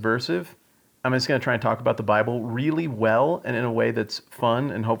is be subversive. I'm just going to try and talk about the Bible really well and in a way that's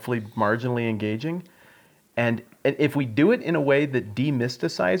fun and hopefully marginally engaging. And if we do it in a way that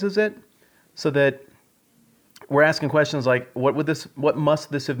demysticizes it, so that we're asking questions like, what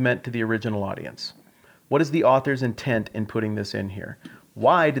must this have meant to the original audience? What is the author's intent in putting this in here?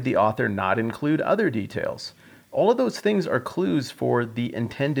 Why did the author not include other details? All of those things are clues for the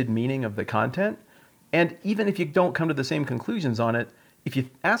intended meaning of the content. And even if you don't come to the same conclusions on it, if you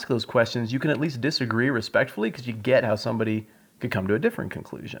ask those questions, you can at least disagree respectfully because you get how somebody could come to a different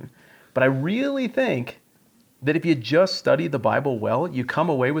conclusion. But I really think that if you just study the Bible well, you come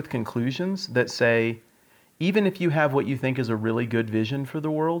away with conclusions that say, even if you have what you think is a really good vision for the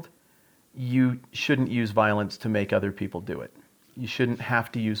world, you shouldn't use violence to make other people do it. You shouldn't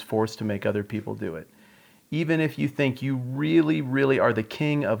have to use force to make other people do it. Even if you think you really, really are the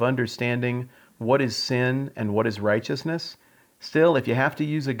king of understanding what is sin and what is righteousness, still, if you have to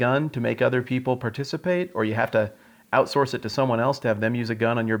use a gun to make other people participate, or you have to outsource it to someone else to have them use a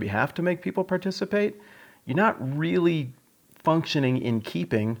gun on your behalf to make people participate, you're not really functioning in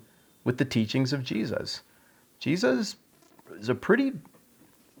keeping with the teachings of Jesus. Jesus is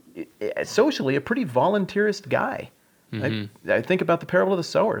socially a pretty volunteerist guy. I think about the parable of the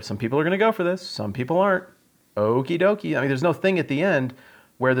sower. Some people are going to go for this. Some people aren't. Okie dokie. I mean, there's no thing at the end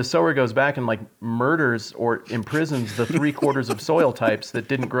where the sower goes back and like murders or imprisons the 3/4 of soil types that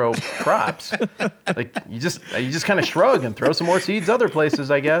didn't grow crops. Like you just kind of shrug and throw some more seeds other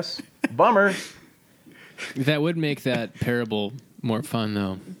places, I guess. Bummer. That would make that parable more fun,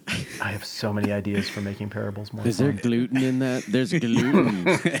 though. I have so many ideas for making parables more Is there fun. gluten in that? There's gluten.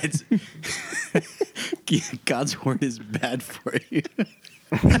 It's God's word is bad for you.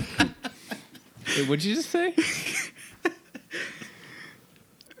 Wait, what'd you just say?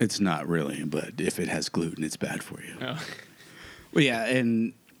 It's not really, but if it has gluten, it's bad for you. Oh. Well, yeah,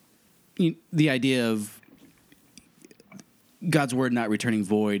 and the idea of God's word not returning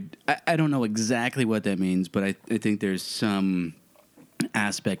void, I don't know exactly what that means, but I think there's some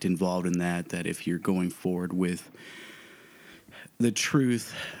aspect involved in that if you're going forward with the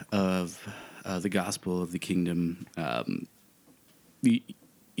truth of the gospel of the kingdom,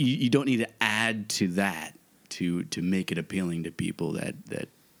 you don't need to add to that to make it appealing to people. That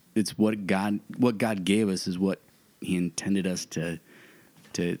it's what God gave us is what He intended us to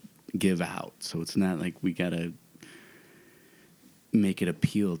give out. So it's not like we gotta make it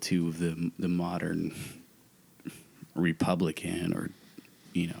appeal to the modern Republican or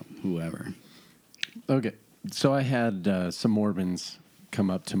whoever. Okay, so I had some Mormons come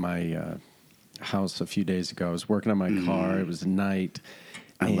up to my house a few days ago. I was working on my car. It was night.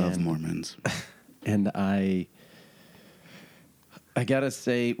 I love Mormons. And I gotta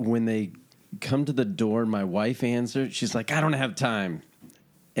say, when they come to the door, my wife answered. She's like, "I don't have time,"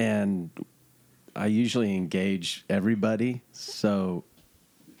 and I usually engage everybody. So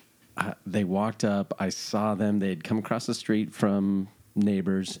they walked up. I saw them. They had come across the street from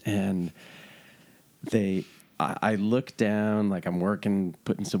neighbors, and I looked down like I'm working,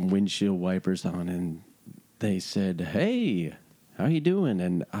 putting some windshield wipers on, and they said, "Hey, how you doing?"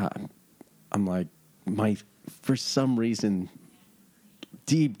 And I'm like, for some reason,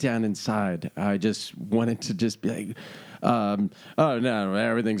 deep down inside, I just wanted to just be like, "Oh no,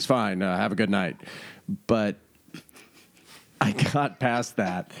 everything's fine. Have a good night." But I got past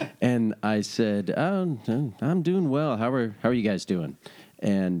that, and I said, "Oh, I'm doing well. How are you guys doing?"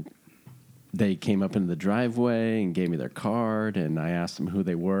 And they came up into the driveway and gave me their card, and I asked them who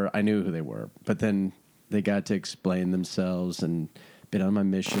they were. I knew who they were, but then they got to explain themselves and been on my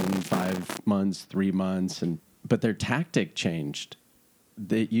mission 5 months, 3 months, but their tactic changed.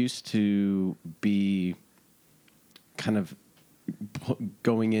 They used to be kind of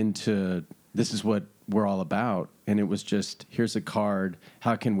going into, this is what we're all about, and it was just, here's a card,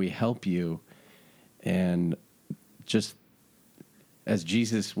 how can we help you? And just as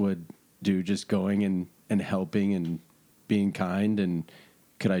Jesus would do, just going and helping and being kind, and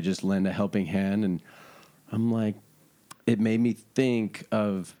could I just lend a helping hand? And I'm like, it made me think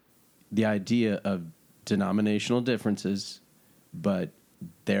of the idea of denominational differences, but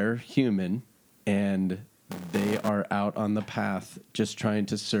they're human, and they are out on the path just trying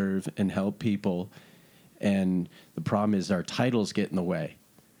to serve and help people. And the problem is our titles get in the way.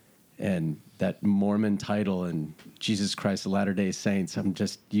 And that Mormon title and Jesus Christ of Latter-day Saints,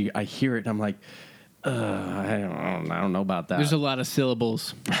 I hear it and I'm like, I don't know about that. There's a lot of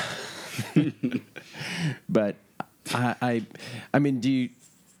syllables. But I mean, do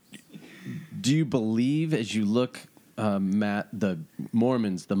you believe, as you look, Matt, the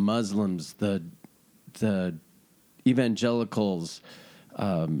Mormons, the Muslims, the evangelicals,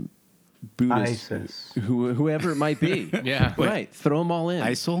 Buddhists, ISIS. whoever it might be, Yeah. right? Throw them all in.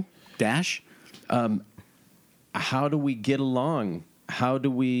 ISIL? Dash? How do we get along? How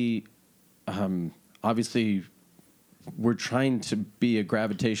do we? Obviously, we're trying to be a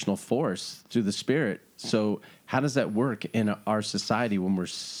gravitational force through the Spirit. So how does that work in our society when we're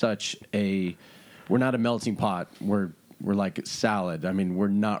not a melting pot. We're like salad. I mean, we're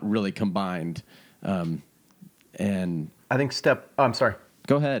not really combined. And I think I'm sorry.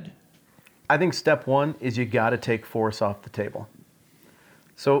 go ahead. I think step one is you got to take force off the table.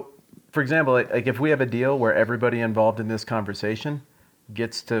 So, for example, like if we have a deal where everybody involved in this conversation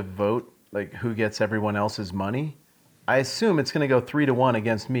gets to vote, like who gets everyone else's money, I assume it's going to go 3-1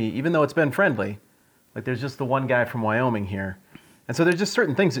 against me, even though it's been friendly. Like there's just the one guy from Wyoming here. And so there's just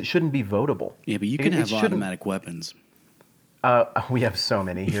certain things that shouldn't be votable. Yeah, but you It- can it have shouldn't- automatic weapons. We have so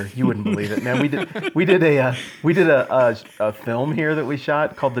many here. You wouldn't believe it, man. We did a film here that we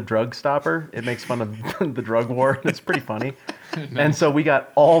shot called The Drug Stopper. It makes fun of the drug war, and it's pretty funny. Nice. And so we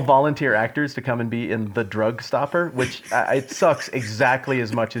got all volunteer actors to come and be in The Drug Stopper, which it sucks exactly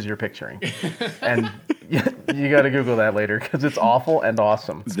as much as you're picturing. And you got to Google that later because it's awful and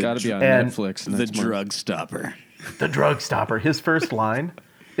awesome. It's got to be on Netflix. The Drug Stopper. The Drug Stopper. His first line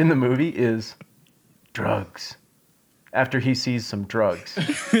in the movie is drugs. After he sees some drugs.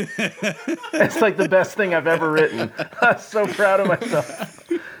 It's like the best thing I've ever written. I'm so proud of myself.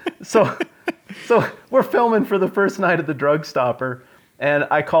 So we're filming for the first night of The Drug Stopper, and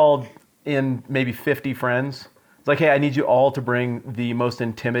I called in maybe 50 friends. It's like, hey, I need you all to bring the most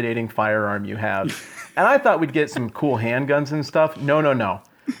intimidating firearm you have. And I thought we'd get some cool handguns and stuff. No.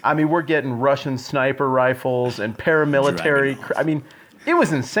 I mean, we're getting Russian sniper rifles and paramilitary. I mean, it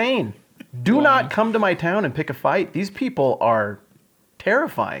was insane. Do not come to my town and pick a fight. These people are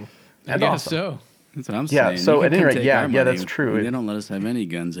terrifying. I guess so. That's what I'm saying. Yeah, so at any rate, yeah, money. that's true. They don't let us have any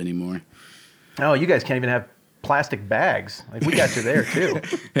guns anymore. Oh, you guys can't even have plastic bags. Like, we got you there, too.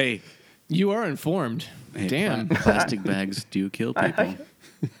 Hey. You are informed. Hey, damn. Plastic bags do kill people.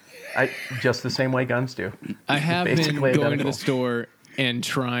 I just the same way guns do. I have been Basically going to identical. the store and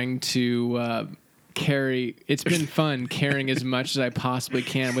trying to carry. It's been fun carrying as much as I possibly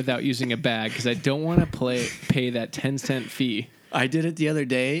can without using a bag because I don't want to pay that 10-cent fee. I did it the other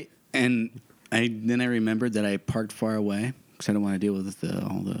day, and then I remembered that I parked far away because I don't want to deal with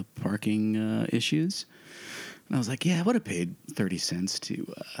all the parking issues. And I was like, yeah, I would have paid 30 cents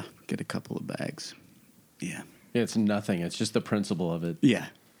to get a couple of bags. Yeah. It's nothing. It's just the principle of it. Yeah.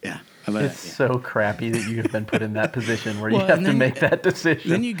 It's so crappy that you have been put in that position where you have to make that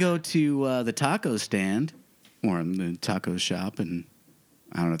decision. Then you go to the taco stand or the taco shop, and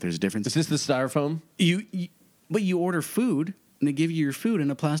I don't know if there's a difference. Is this the styrofoam? But you order food, and they give you your food in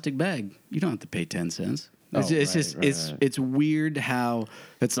a plastic bag. You don't have to pay 10 cents. It's weird how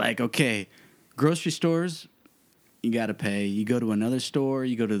it's like, okay, grocery stores, you got to pay. You go to another store,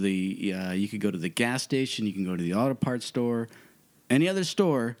 you could go to the gas station, you can go to the auto parts store. Any other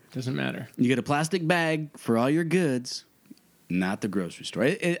store, doesn't matter. You get a plastic bag for all your goods, not the grocery store.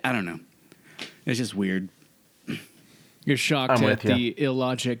 I don't know. It's just weird. You're shocked at the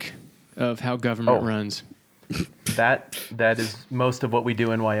illogic of how government runs. That is most of what we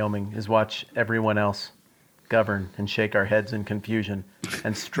do in Wyoming is watch everyone else govern and shake our heads in confusion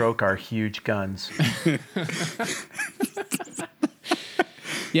and stroke our huge guns.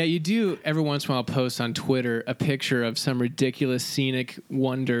 Yeah, you do every once in a while post on Twitter a picture of some ridiculous scenic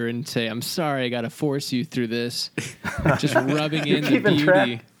wonder and say, I'm sorry, I got to force you through this. Just rubbing in the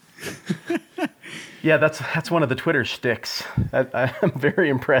beauty. Yeah, that's one of the Twitter shticks. I'm very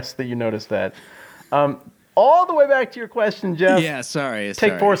impressed that you noticed that. All the way back to your question, Jeff. Yeah, sorry.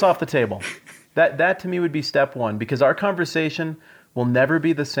 Take force off the table. That to me would be step one, because our conversation will never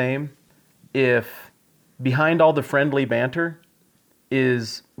be the same if behind all the friendly banter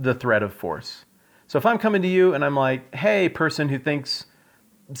is the threat of force. So if I'm coming to you and I'm like, hey, person who thinks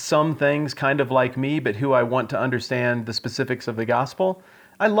some things kind of like me, but who I want to understand the specifics of the gospel,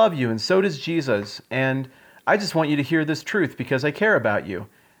 I love you, and so does Jesus, and I just want you to hear this truth because I care about you.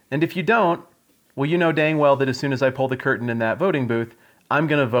 And if you don't, well, you know dang well that as soon as I pull the curtain in that voting booth, I'm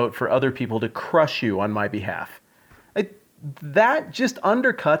going to vote for other people to crush you on my behalf. That just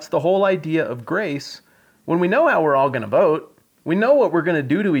undercuts the whole idea of grace. When we know how we're all going to vote, we know what we're going to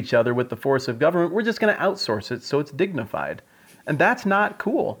do to each other with the force of government, we're just going to outsource it so it's dignified. And that's not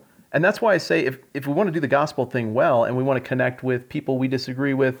cool. And that's why I say if we want to do the gospel thing well and we want to connect with people we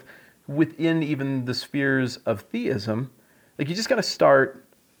disagree with within even the spheres of theism, like you just got to start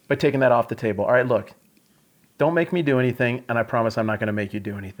by taking that off the table. All right, look, don't make me do anything, and I promise I'm not going to make you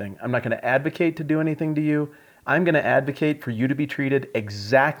do anything. I'm not going to advocate to do anything to you. I'm going to advocate for you to be treated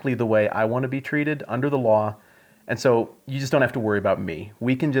exactly the way I want to be treated under the law. And so you just don't have to worry about me.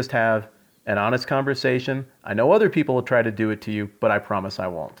 We can just have an honest conversation. I know other people will try to do it to you, but I promise I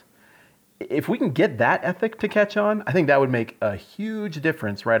won't. If we can get that ethic to catch on, I think that would make a huge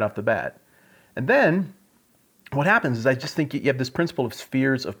difference right off the bat. And then what happens is I just think you have this principle of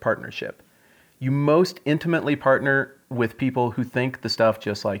spheres of partnership. You most intimately partner with people who think the stuff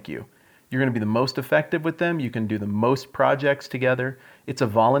just like you. You're going to be the most effective with them. You can do the most projects together. It's a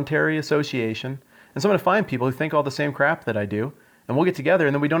voluntary association. And so I'm going to find people who think all the same crap that I do, and we'll get together,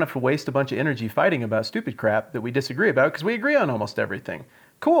 and then we don't have to waste a bunch of energy fighting about stupid crap that we disagree about because we agree on almost everything.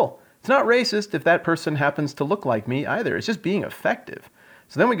 Cool. It's not racist if that person happens to look like me either. It's just being effective.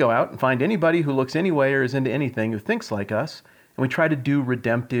 So then we go out and find anybody who looks any way or is into anything who thinks like us, and we try to do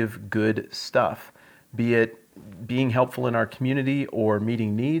redemptive, good stuff. be it being helpful in our community or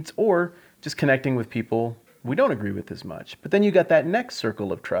meeting needs or just connecting with people we don't agree with as much. But then you got that next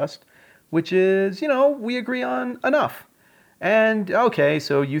circle of trust, which is, we agree on enough. And okay,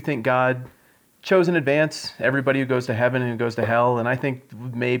 so you think God chose in advance everybody who goes to heaven and who goes to hell, and I think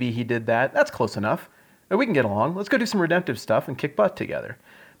maybe he did that. That's close enough. We can get along. Let's go do some redemptive stuff and kick butt together.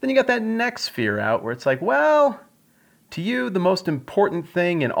 Then you got that next sphere out where it's like, well, to you, the most important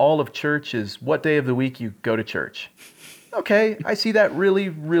thing in all of church is what day of the week you go to church. Okay, I see that really,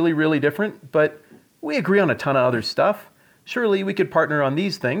 really, really different, but we agree on a ton of other stuff. Surely we could partner on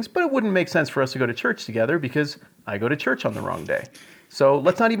these things, but it wouldn't make sense for us to go to church together because I go to church on the wrong day. So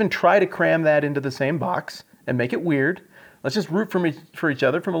let's not even try to cram that into the same box and make it weird. Let's just root for each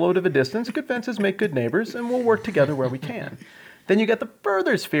other from a little bit of a distance. Good fences make good neighbors, and we'll work together where we can. Then you get the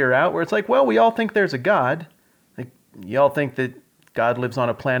further sphere out where it's like, well, we all think there's a God. Like, you all think that God lives on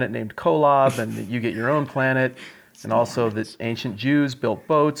a planet named Kolob, and that you get your own planet, and also that ancient Jews built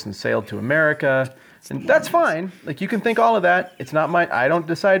boats and sailed to America. And that's fine. Like, you can think all of that. It's not I don't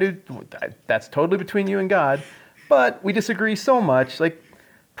decide to, that's totally between you and God. But we disagree so much. Like,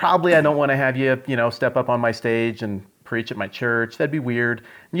 probably I don't want to have you, step up on my stage and preach at my church. That'd be weird.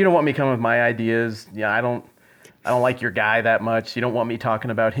 You don't want me coming with my ideas. Yeah, I don't like your guy that much. You don't want me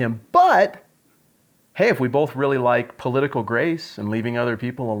talking about him. But hey, if we both really like political grace and leaving other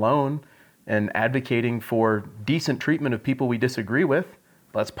people alone and advocating for decent treatment of people we disagree with,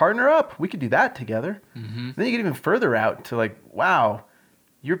 let's partner up. We could do that together. Mm-hmm. Then you get even further out to like, wow,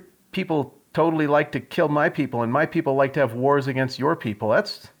 your people totally like to kill my people and my people like to have wars against your people.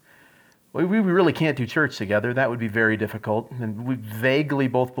 We really can't do church together. That would be very difficult. And we vaguely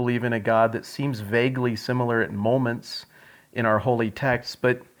both believe in a God that seems vaguely similar at moments in our holy texts.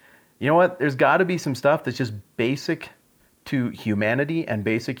 But you know what? There's got to be some stuff that's just basic to humanity and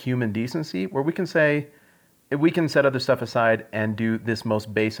basic human decency where we can say, we can set other stuff aside and do this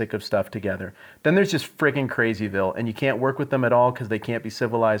most basic of stuff together. Then there's just freaking Crazyville, and you can't work with them at all because they can't be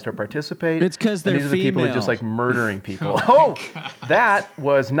civilized or participate. It's because they're these are the people who are just like murdering people. That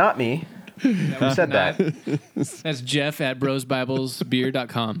was not me. Who said that? That's Jeff at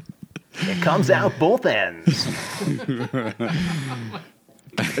brosbiblesbeer.com. It comes out both ends.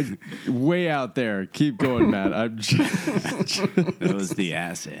 Way out there. Keep going, Matt. That was the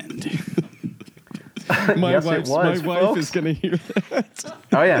ass end. My Yes, wife folks. is going to hear that.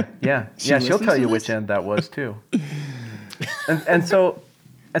 Oh, yeah. She'll tell you which end that was, too. And so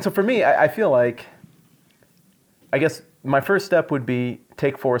for me, I feel like, I guess my first step would be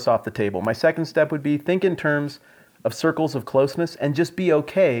take force off the table. My second step would be think in terms of circles of closeness and just be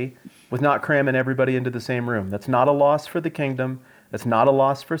okay with not cramming everybody into the same room. That's not a loss for the kingdom. That's not a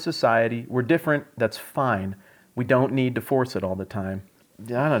loss for society. We're different. That's fine. We don't need to force it all the time.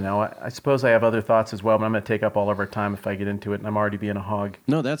 I don't know. I suppose I have other thoughts as well, but I'm going to take up all of our time if I get into it, and I'm already being a hog.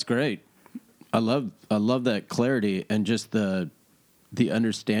 No, that's great. I love that clarity and just the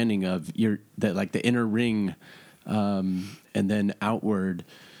understanding of the inner ring, and then outward.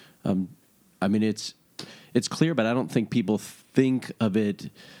 I mean, it's clear, but I don't think people think of it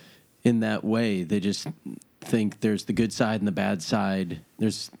in that way. They just think there's the good side and the bad side.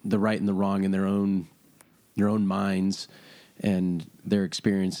 There's the right and the wrong in their own minds. And their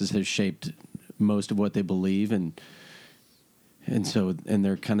experiences has shaped most of what they believe, and so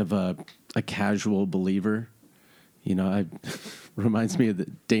they're kind of a casual believer. Reminds me of the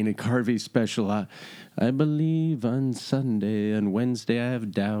Dana Carvey special. I believe on Sunday, and Wednesday I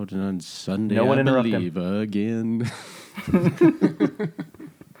have doubt, and on Sunday I believe again.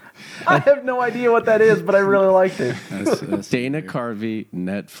 I have no idea what that is, but I really liked it. That's Dana Carvey,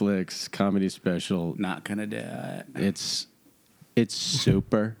 Netflix comedy special. Not gonna do it. It's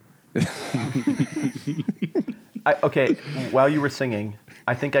super. Okay, while you were singing,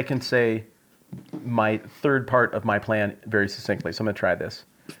 I think I can say my third part of my plan very succinctly, so I'm going to try this.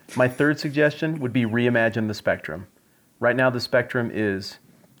 My third suggestion would be reimagine the spectrum. Right now, the spectrum is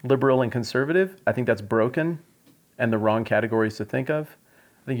liberal and conservative. I think that's broken and the wrong categories to think of.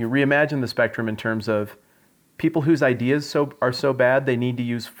 I think you reimagine the spectrum in terms of people whose ideas are so bad they need to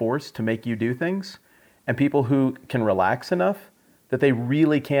use force to make you do things, and people who can relax enough that they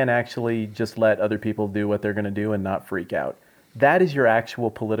really can actually just let other people do what they're going to do and not freak out. That is your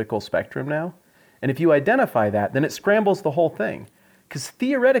actual political spectrum now. And if you identify that, then it scrambles the whole thing. Because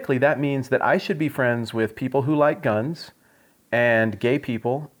theoretically, that means that I should be friends with people who like guns, and gay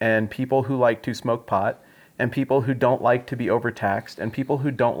people, and people who like to smoke pot, and people who don't like to be overtaxed, and people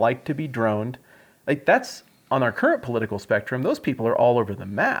who don't like to be droned. Like, that's on our current political spectrum. Those people are all over the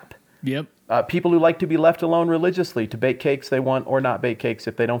map. Yep. People who like to be left alone religiously to bake cakes they want or not bake cakes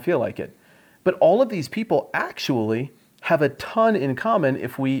if they don't feel like it. But all of these people actually have a ton in common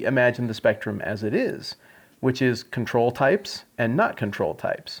if we imagine the spectrum as it is, which is control types and not control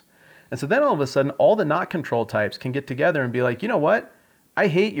types. And so then all of a sudden, all the not control types can get together and be like, you know what? I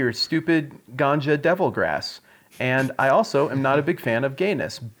hate your stupid ganja devil grass. And I also am not a big fan of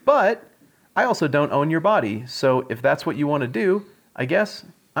gayness. But I also don't own your body. So if that's what you want to do, I guess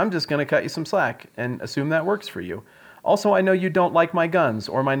I'm just going to cut you some slack and assume that works for you. Also, I know you don't like my guns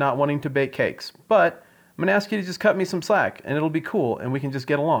or my not wanting to bake cakes. But I'm going to ask you to just cut me some slack and it'll be cool and we can just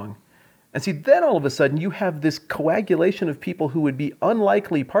get along. And see, then all of a sudden you have this coagulation of people who would be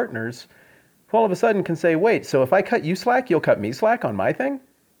unlikely partners who all of a sudden can say, wait, so if I cut you slack, you'll cut me slack on my thing?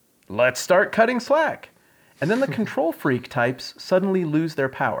 Let's start cutting slack. And then the control freak types suddenly lose their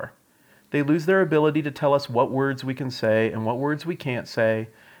power. They lose their ability to tell us what words we can say and what words we can't say,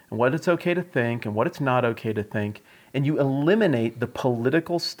 and what it's okay to think and what it's not okay to think. And you eliminate the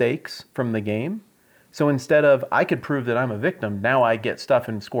political stakes from the game. So instead of, I could prove that I'm a victim, now I get stuff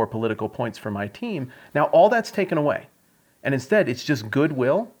and score political points for my team. Now all that's taken away. And instead, it's just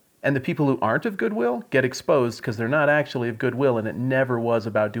goodwill. And the people who aren't of goodwill get exposed because they're not actually of goodwill. And it never was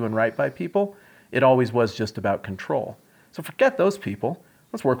about doing right by people. It always was just about control. So forget those people.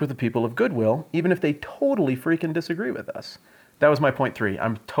 Let's work with the people of goodwill, even if they totally freaking disagree with us. That was my point 3.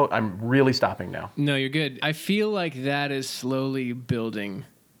 I'm really stopping now. No, you're good. I feel like that is slowly building.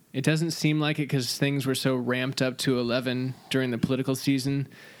 It doesn't seem like it because things were so ramped up to 11 during the political season.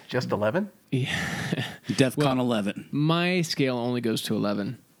 Just 11? Yeah. DEFCON 11. My scale only goes to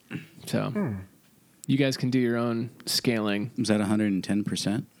 11. So you guys can do your own scaling. Is that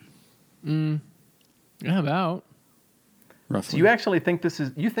 110%? How about? Roughly. So you actually think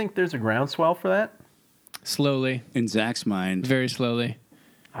you think there's a groundswell for that? Slowly. In Zach's mind. Very slowly.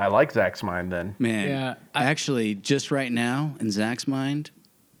 I like Zach's mind then. Man, Yeah, actually, just right now, in Zach's mind,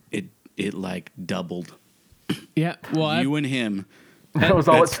 it like doubled. Yeah. Well, You and him. That was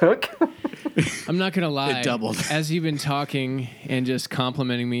all it took? I'm not going to lie. It doubled. As you've been talking and just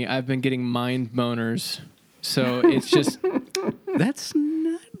complimenting me, I've been getting mind boners. So it's just, That's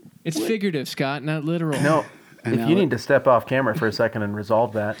not... it's figurative, Scott, not literal. No. And If now you it- need to step off camera for a second and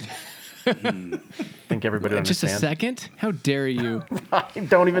resolve that, I think everybody Just a understands. second? How dare you? I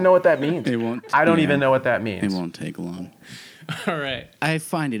don't even know what that means. It won't... I don't yeah, even know what that means. It won't take long. All right. I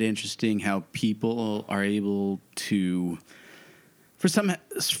find it interesting how people are able to, for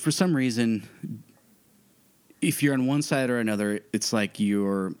some reason, if you're on one side or another, it's like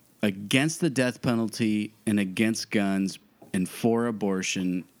you're against the death penalty and against guns and for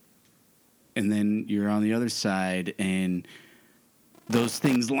abortion, and then you're on the other side and those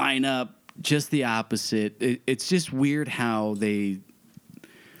things line up just the opposite. It's just weird how they...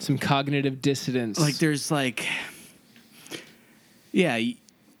 Some cognitive dissonance. Like there's like... Yeah,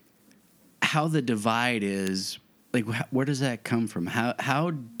 how the divide is, like, where does that come from?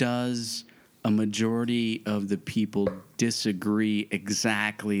 How does a majority of the people disagree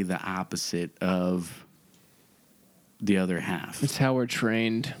exactly the opposite of the other half? It's how we're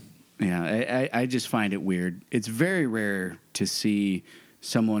trained. Yeah, I just find it weird. It's very rare to see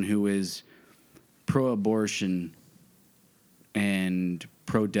someone who is pro-abortion and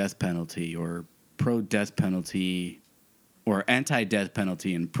pro-death penalty or pro-death penalty or anti-death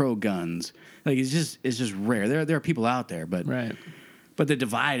penalty and pro-guns. Like it's just rare. There are people out there, but Right. But the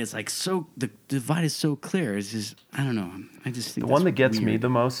divide is like the divide is so clear. It's just I don't know. I just think The one that's that gets me weird. the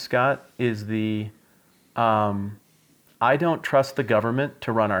most, Scott, is the I don't trust the government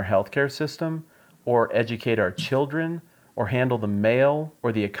to run our healthcare system or educate our children or handle the mail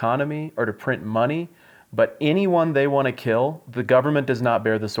or the economy or to print money. But anyone they want to kill, the government does not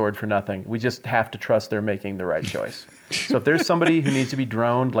bear the sword for nothing. We just have to trust they're making the right choice. So if there's somebody who needs to be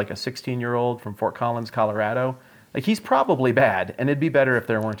droned, like a 16-year-old from Fort Collins, Colorado, like he's probably bad, and it'd be better if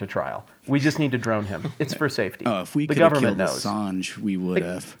there weren't a trial. We just need to drone him. It's for safety. Oh, if we the could have government killed knows. Assange, we would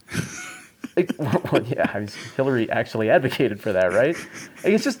have. Well, yeah, I mean, Hillary actually advocated for that, right?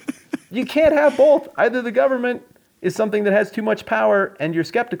 Like, it's just, you can't have both. Either the government is something that has too much power and you're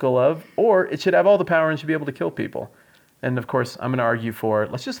skeptical of, or it should have all the power and should be able to kill people. And of course, I'm going to argue for,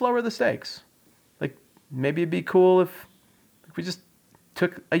 let's just lower the stakes. Like, maybe it'd be cool if we just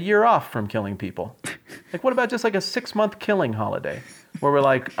took a year off from killing people. Like, what about just like a 6-month killing holiday where we're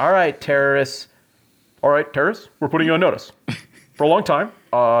like, all right, terrorists, we're putting you on notice. For a long time,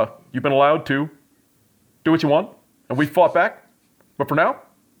 you've been allowed to do what you want, and we fought back. But for now,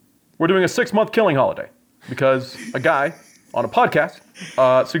 we're doing a 6-month killing holiday because a guy on a podcast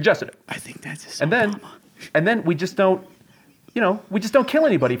suggested it. I think that's just And then we just don't, we just don't kill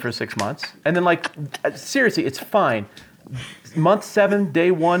anybody for 6 months. And then, like, seriously, it's fine. month 7,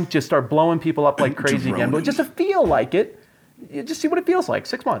 day 1, just start blowing people up like crazy again. But just to feel like it, you just see what it feels like.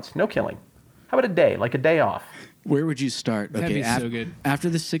 6 months, no killing. How about a day, like a day off? Where would you start? That'd be so good. After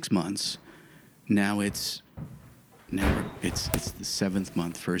the 6 months, now it's the 7th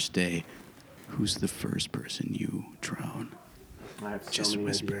month, first day. Who's the first person you drone? I have so Just many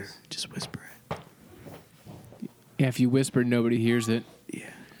whisper. ideas. Just whisper it. Yeah, if you whisper, nobody hears it. Yeah.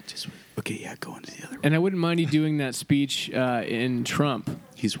 Just okay. Yeah. Go into the other room. And I wouldn't mind you doing that speech in Trump.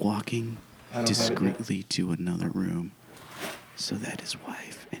 He's walking don't have it discreetly to another room so that his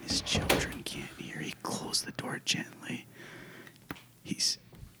wife and his children can't hear. He closed the door gently. He's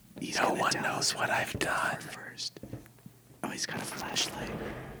No one knows what I've done. first. Oh, he's got a flashlight.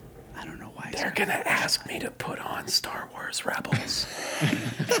 I don't know why. They're going to ask me to put on Star Wars Rebels. And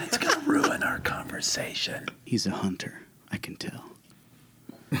it's going to ruin our conversation. He's a hunter. I can tell.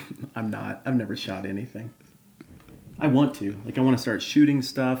 I'm not. I've never shot anything. I want to. Like, I want to start shooting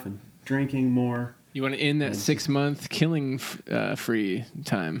stuff and drinking more. You want to end that 6-month killing free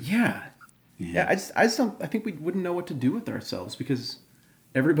time. Yeah. Yeah, I just don't. I think we wouldn't know what to do with ourselves because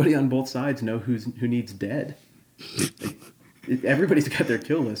everybody on both sides know who needs dead. Everybody's got their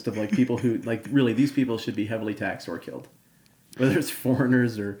kill list of like people who like really these people should be heavily taxed or killed, whether it's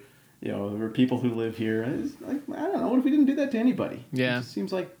foreigners or or people who live here. It's like, I don't know. What if we didn't do that to anybody? Yeah. It just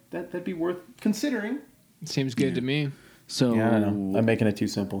seems like that'd be worth considering. It seems good to me. So Yeah, I don't know. I'm making it too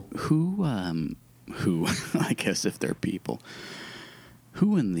simple. who I guess if they're people,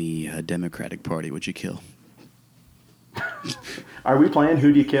 who in the Democratic Party would you kill? Are we playing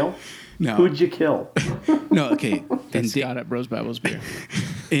Who Do You Kill? No. Who'd you kill? No, okay. That's Scott at Bros Bibles Beer.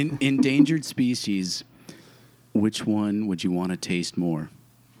 In endangered species, which one would you want to taste more?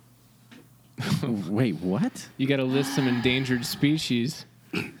 Wait, what? You got to list some endangered species.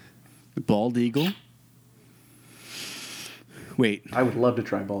 Bald eagle? Wait, I would love to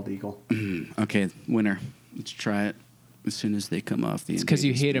try bald eagle. okay, winner. Let's try it as soon as they come off the It's because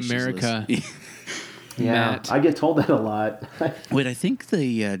you hate endangered species America. list. Yeah, Matt. I get told that a lot. Wait, I think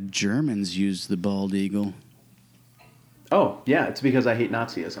the Germans used the bald eagle. Oh, yeah, it's because I hate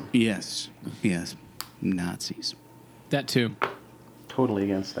Nazism. Yes, Nazis. That too. Totally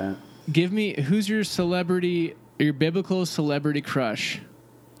against that. Give me, who's your biblical celebrity crush?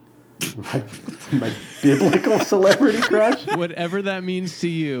 My biblical celebrity crush? Whatever that means to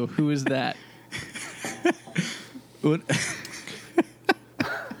you, who is that? What?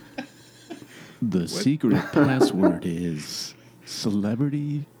 The secret password is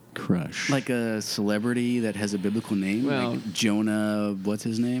celebrity crush. Like a celebrity that has a biblical name? Well- like Jonah, what's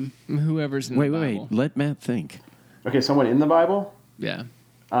his name? Whoever's in wait, the wait, Bible. wait. Let Matt think. Okay, someone in the Bible? Yeah.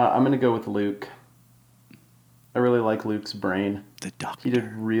 I'm going to go with Luke. I really like Luke's brain. The doctor. He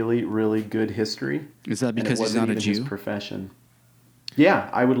did really, really good history. Is that and it because he's wasn't not a even his Jew? profession. Yeah,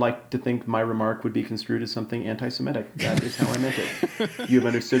 I would like to think my remark would be construed as something anti-Semitic. That is how I meant it. You have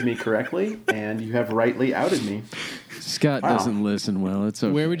understood me correctly, and you have rightly outed me. Scott Wow. doesn't listen well. It's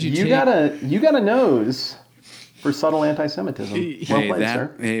okay. Where would you You take? got a nose for subtle anti-Semitism. Well played,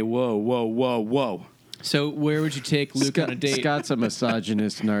 sir. Hey, whoa. So where would you take Luke on a date? Scott's a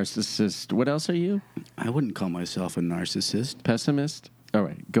misogynist, narcissist. What else are you? I wouldn't call myself a narcissist. Pessimist? All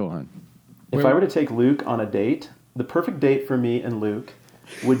right, go on. If I were to take Luke on a date, the perfect date for me and Luke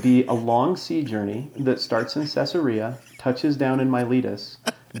would be a long sea journey that starts in Caesarea, touches down in Miletus,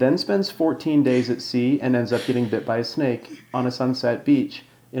 then spends 14 days at sea and ends up getting bit by a snake on a sunset beach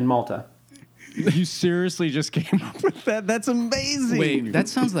in Malta. You seriously just came up with that? That's amazing. Wait, That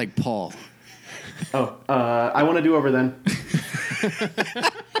sounds like Paul. Oh, I want to do over then.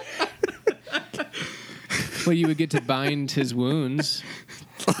 Well, you would get to bind his wounds.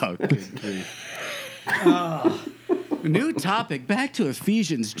 Oh, good grief. New topic. Back to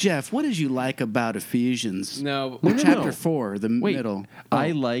Ephesians. Jeff, what did you like about Ephesians? No. Chapter 4, the Wait, middle.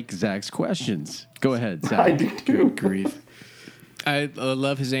 I like Zach's questions. Go ahead, Zach. I do too. Good grief. I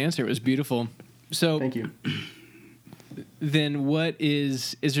love his answer. It was beautiful. So Thank you. then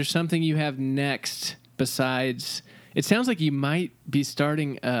is there something you have next besides, it sounds like you might be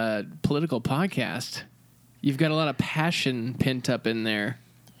starting a political podcast. You've got a lot of passion pent up in there.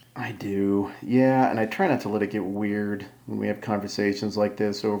 I do. Yeah, and I try not to let it get weird when we have conversations like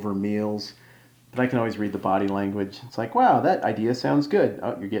this over meals. But I can always read the body language. It's like, wow, that idea sounds good.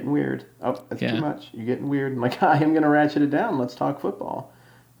 Oh, you're getting weird. Oh, that's Yeah. too much. You're getting weird. I'm like, I am going to ratchet it down. Let's talk football.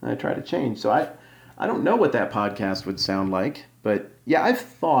 And I try to change. So I don't know what that podcast would sound like. But yeah, I've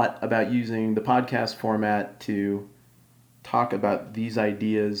thought about using the podcast format to talk about these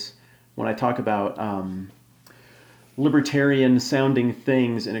ideas when I talk about libertarian sounding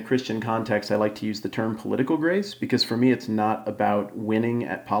things in a Christian context, I like to use the term political grace, because for me it's not about winning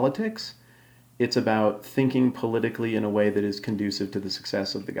at politics. It's about thinking politically in a way that is conducive to the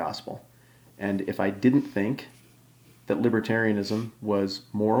success of the gospel. And if I didn't think that libertarianism was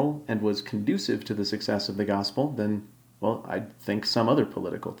moral and was conducive to the success of the gospel, then, well, I'd think some other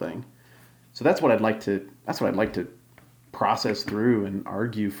political thing. So that's what I'd like to process through and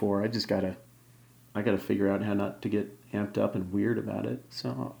argue for. I gotta figure out how not to get amped up and weird about it.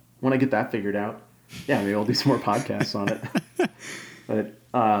 So when I get that figured out, yeah, maybe I'll do some more podcasts on it. But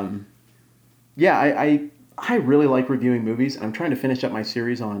yeah, I really like reviewing movies. I'm trying to finish up my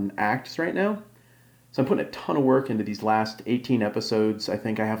series on Acts right now. So I'm putting a ton of work into these last 18 episodes I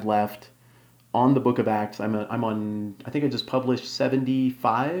think I have left on the Book of Acts. I'm on, I think I just published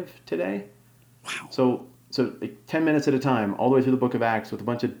 75 today. Wow. So like 10 minutes at a time, all the way through the Book of Acts with a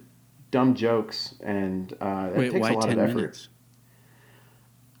bunch of dumb jokes, and it takes why a lot 10 of effort. minutes?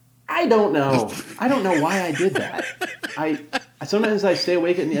 I don't know. I don't know why I did that. Sometimes I stay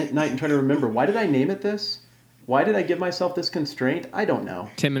awake at night and try to remember, why did I name it this? Why did I give myself this constraint? I don't know.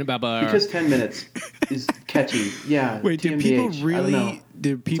 10-minute Bible Because 10 minutes is catchy. Yeah. Wait, did TMBH,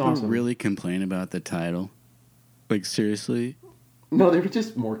 people I don't know. really awesome. complain about the title? Like, seriously? No, they were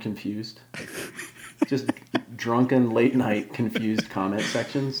just more confused. Just drunken, late night, confused comment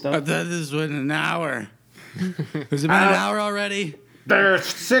section stuff. I thought this was an hour. Has it been an hour already?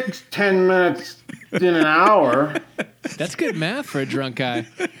 There's 10 minutes in an hour. That's good math for a drunk guy.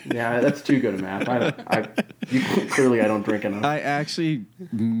 Yeah, that's too good a math. Clearly I don't drink enough. I actually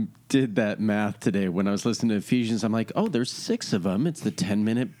did that math today when I was listening to Ephesians. I'm like, oh, there's 6 of them. It's the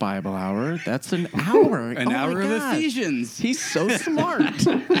 10-minute Bible hour. That's an hour. An hour of Ephesians. He's so smart.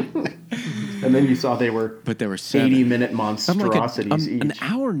 And then you saw they were But there were 7. 80-minute I'm monstrosities each. an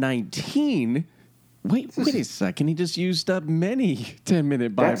hour 19. Wait a second. He just used up many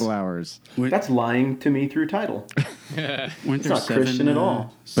 10-minute Bible hours. That's lying to me through title. Weren't there not 7, Christian at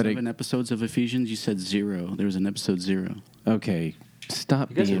all. But 7 episodes of Ephesians? You said 0. There was an episode 0. Okay,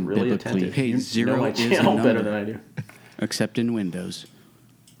 stop You guys are being really biblically. attentive. Hey, You 0 know my is a channel better number. than I do. Except in Windows.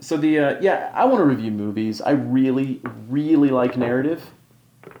 So I want to review movies. I really, really like narrative,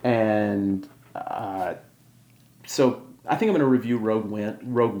 and so I think I'm going to review Rogue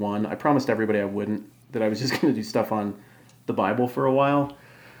One. I promised everybody I wouldn't. That I was just going to do stuff on the Bible for a while.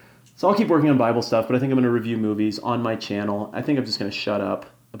 So I'll keep working on Bible stuff, but I think I'm going to review movies on my channel. I think I'm just going to shut up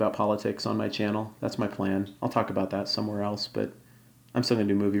about politics on my channel. That's my plan. I'll talk about that somewhere else, but I'm still going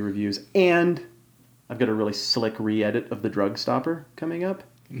to do movie reviews. And I've got a really slick re-edit of The Drug Stopper coming up.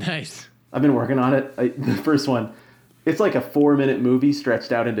 Nice. I've been working on it. The first one, it's like a 4-minute movie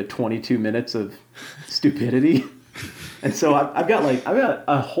stretched out into 22 minutes of stupidity. And so I've got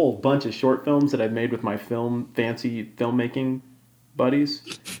a whole bunch of short films that I've made with my fancy filmmaking buddies.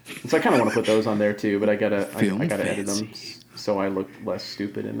 And so I kind of want to put those on there too, but I gotta edit them so I look less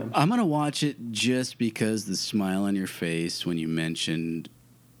stupid in them. I'm going to watch it just because the smile on your face when you mentioned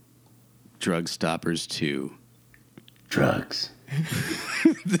Drug Stoppers 2. Drugs.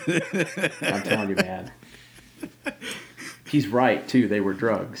 I'm telling you, man. He's right too. They were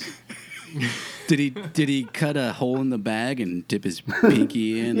drugs. Did he cut a hole in the bag and dip his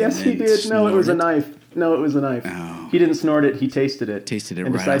pinky in? Yes, and he then did. No, it was a snort knife. No, it was a knife. Oh. He didn't snort it. He tasted it. Tasted it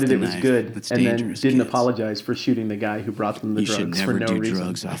and right decided off the it was knife. good. That's and then dangerous, didn't kids. apologize for shooting the guy who brought them the You should drugs never for no do reason.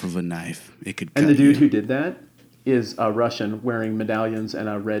 drugs off of a knife. It could And cut the dude you. who did that is a Russian wearing medallions and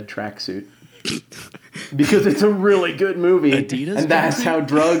a red tracksuit. Because it's a really good movie. Adidas and that's how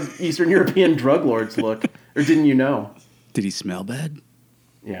Eastern European drug lords look. Or didn't you know? Did he smell bad?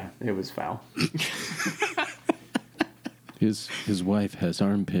 Yeah, it was foul. His wife has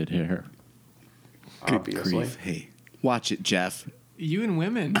armpit hair. Obviously. Grief. Hey, watch it, Jeff. You and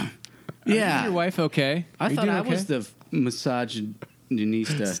women. Yeah. Is your wife okay? I Are you thought doing I okay? was the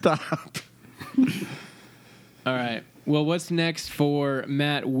misogynista. Stop. All right. Well, what's next for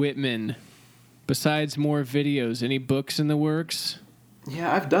Matt Whitman? Besides more videos, any books in the works?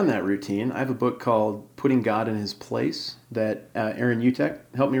 Yeah, I've done that routine. I have a book called Putting God in His Place that Aaron Utek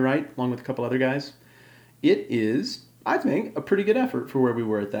helped me write, along with a couple other guys. It is, I think, a pretty good effort for where we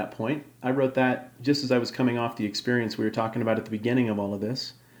were at that point. I wrote that just as I was coming off the experience we were talking about at the beginning of all of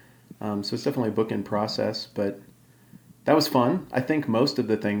this. So it's definitely a book in process, but that was fun. I think most of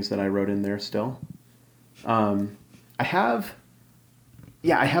the things that I wrote in there still. I have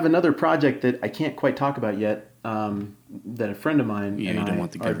another project that I can't quite talk about yet. That a friend of mine Yeah, and you don't I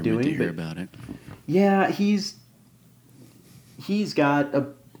want the are government doing. to hear But about it. yeah, he's got a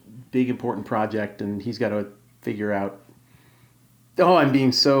big important project, and he's got to figure out Oh, I'm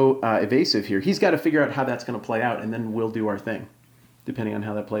being so evasive here. He's got to figure out how that's going to play out, and then we'll do our thing, depending on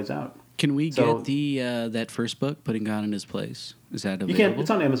how that plays out. Can we So- get the that first book, Putting God in His Place? Is that available? You can. It's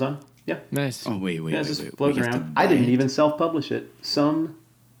on Amazon. Yeah. Nice. Oh wait. Yeah, it's just wait. floating We have to around. I buy didn't it? even self-publish it. Some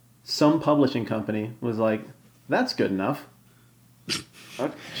publishing company was like, "That's good enough."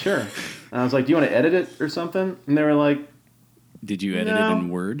 Sure. And I was like, "Do you want to edit it or something?" And they were like, Did you edit No. it in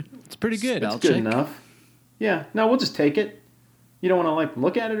Word? It's pretty good. Spell "It's good check? enough." Yeah. No, we'll just take it. You don't want to like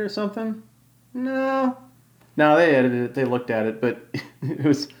look at it or something? No. No, they edited it. They looked at it, but it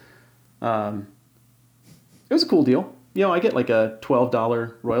was a cool deal. You know, I get like a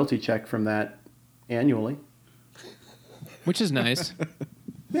 $12 royalty check from that annually. Which is nice.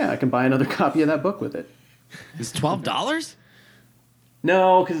 Yeah, I can buy another copy of that book with it. It's $12.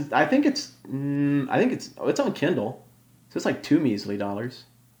 No, because I think it's on Kindle, so it's like $2 measly dollars.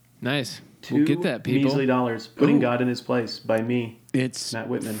 Nice. $2 We'll get that, people. measly dollars. Putting Ooh. God in His Place by me. It's Matt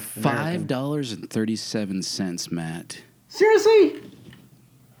Whitman, American. $5.37, Matt. Seriously?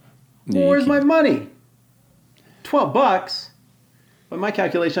 Yeah, Well, where's you my can- money? $12. By my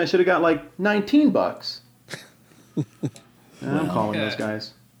calculation, I should have got like $19. I'm calling those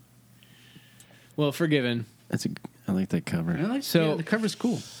guys. Well, forgiven. I like that cover. I like, So- yeah, the cover's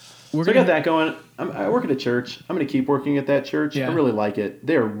cool. We're So I gonna got that going. I work at a church. I'm going to keep working at that church. Yeah. I really like it.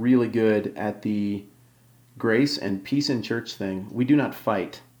 They're really good at the grace and peace in church thing. We do not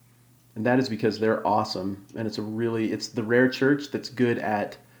fight. And that is because they're awesome. And it's the rare church that's good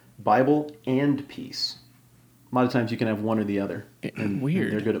at Bible and peace. A lot of times you can have one or the other. And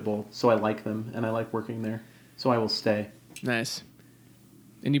Weird. They're good at both. So I like them and I like working there. So I will stay. Nice.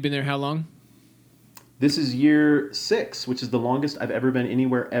 And you've been there how long? This is year 6, which is the longest I've ever been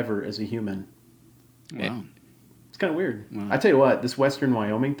anywhere ever as a human. Wow. It's kind of weird. Wow. I tell you what, this Western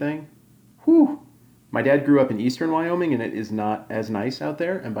Wyoming thing, whew. My dad grew up in Eastern Wyoming, and it is not as nice out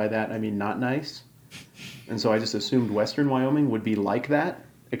there. And by that, I mean not nice. And so I just assumed Western Wyoming would be like that,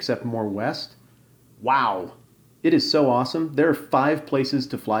 except more west. Wow. It is so awesome. There are 5 places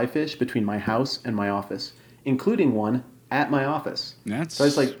to fly fish between my house and my office, including one at my office. That's So I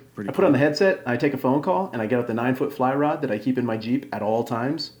just like, pretty I put on the headset, I take a phone call, and I get out the 9-foot fly rod that I keep in my Jeep at all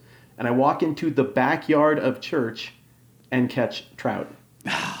times, and I walk into the backyard of church and catch trout.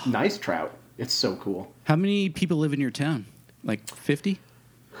 Nice trout. It's so cool. How many people live in your town? Like 50?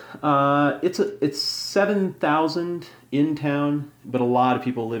 It's 7,000 in town, but a lot of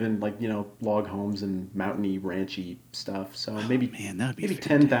people live in log homes and mountainy, ranchy stuff. So maybe man, that'd be maybe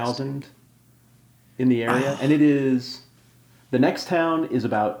fantastic. 10,000 in the area, and it is. The next town is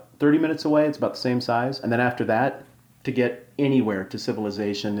about 30 minutes away. It's about the same size. And then after that, to get anywhere to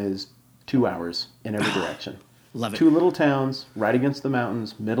civilization is 2 hours in every direction. Love it. 2 little towns right against the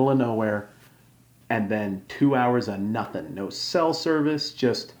mountains, middle of nowhere. And then 2 hours of nothing. No cell service,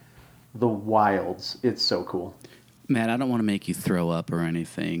 just the wilds. It's so cool. Matt, I don't want to make you throw up or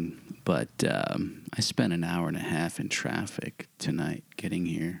anything, but I spent an hour and a half in traffic tonight getting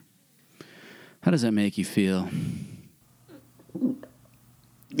here. How does that make you feel?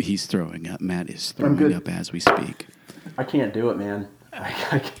 He's throwing up. Matt is I'm good. throwing up as we speak. I can't do it, man.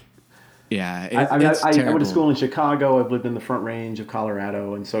 Yeah, I it's went terrible. to school in Chicago. I've lived in the Front Range of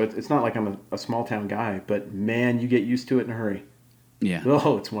Colorado. And so it's not like I'm a small town guy. But, man, you get used to it in a hurry. Yeah.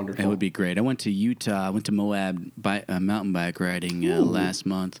 Oh, it's wonderful. It would be great. I went to Utah. I went to Moab mountain bike riding last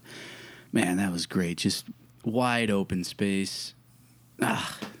month. Man, that was great. Just wide open space.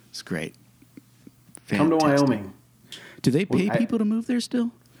 It's great. Come to Fantastic. Wyoming. Do they pay I- people to move there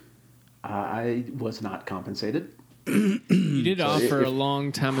still? I was not compensated. You did offer if- a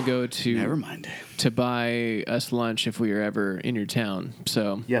long time ago Never mind. to buy us lunch if we were ever in your town.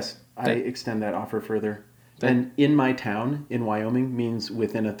 So Yes, I That- extend that offer further. And in my town, in Wyoming, means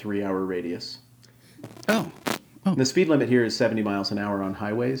within a 3-hour radius. Oh, The speed limit here is 70 miles an hour on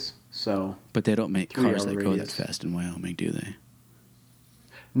highways. So, but they don't make 3 cars hour that go that radius. fast in Wyoming, do they?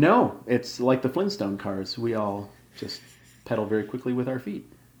 no, it's like the Flintstone cars. We all just pedal very quickly with our feet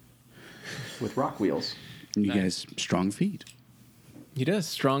with rock wheels. You Nice. guys, strong feet. he does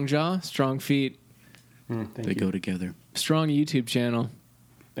strong jaw, strong feet, Thank They you. go together. strong YouTube channel,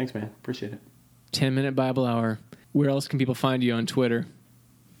 Thanks, man. Appreciate it. 10-minute Bible hour. Where else can people find you on Twitter?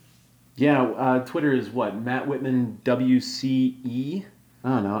 Yeah, Twitter is what? Matt Whitman WCE? I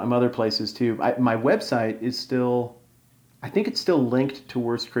don't know. I'm other places too. My website is still, I think it's still linked to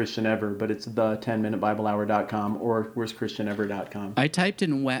Worst Christian Ever, but it's the 10minutebiblehour.com or worstchristianever.com. I typed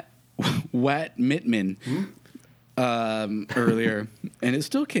in Whitman earlier, and it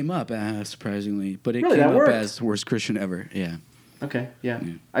still came up, surprisingly. But it Really, came that up worked? as worst Christian ever. Yeah. Okay, yeah.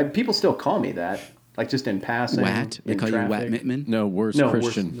 People still call me that. Like just in passing. Wat? They in call traffic. you Wat Whitman? No, worse No,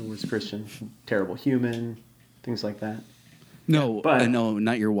 Christian. worse Christian. Terrible human. Things like that. No, But- no,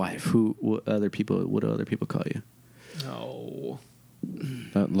 not your wife. What do other people call you? Oh,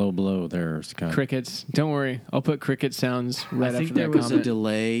 That low blow there, Scott. crickets. Don't worry. I'll put cricket sounds right I think after there that was comment. a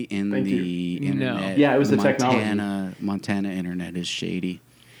delay in Thank the you. No. internet. Yeah, it was the technology. Montana internet is shady,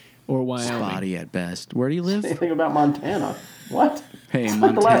 Or Wyoming. spotty at best. Where do you live? Anything about Montana? What? Hey, It's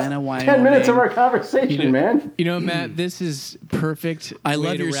like the Montana, last Wyoming. 10 minutes of our conversation, man. You know, Matt, this is perfect. I way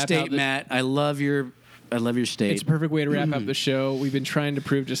love to your wrap out state, the- Matt. I love your state. It's a perfect way to wrap up the show. We've been trying to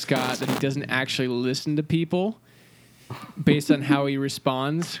prove to Scott that he doesn't actually listen to people based on how he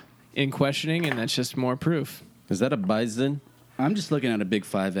responds in questioning, and that's just more proof. Is that a bison? I'm just looking at a Big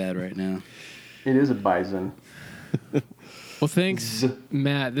 5 ad right now. It is a bison. Well, thanks,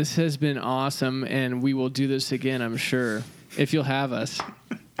 Matt. This has been awesome, and we will do this again, I'm sure, if you'll have us.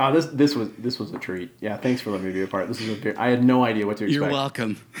 Oh, this was a treat. Yeah, thanks for letting me be a part. I had no idea what to expect. You're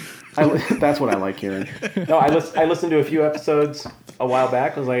welcome. That's what I like hearing. No, I listened to a few episodes a while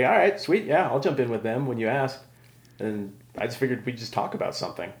back. I was like, all right, sweet, yeah, I'll jump in with them when you ask. And I just figured we'd just talk about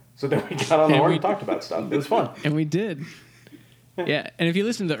something. So then we got on the And horn we- and talked about stuff. It was fun. And we did. Yeah, and if you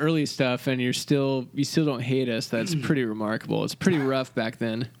listen to the early stuff and you still don't hate us, that's pretty remarkable. It's pretty rough back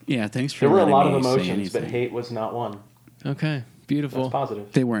then. Yeah, thanks for There were a letting lot of me say emotions, but anything. hate was not one. Okay, beautiful. That's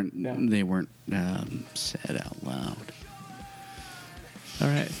positive. They weren't. Yeah. They weren't said out loud. All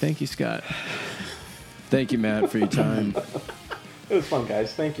right, thank you, Scott. Thank you, Matt, for your time. It was fun,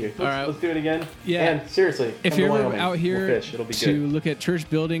 guys. Thank you. All right. Let's do it again. Yeah. And seriously, If come to you're ever Wyoming. out here We'll fish. It'll be to good. look at church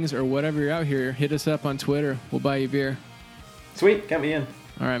buildings or whatever you're out here, hit us up on Twitter. We'll buy you beer. Sweet. Count me in.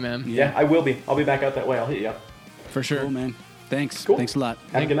 All right, man. Yeah, I will be. I'll be back out that way. I'll hit you up. For sure. Cool, man. Thanks. Cool. Thanks a lot.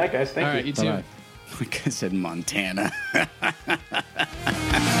 Have a good night, guys. Thank All you. right, you too. Bye-bye. Like I said, Montana.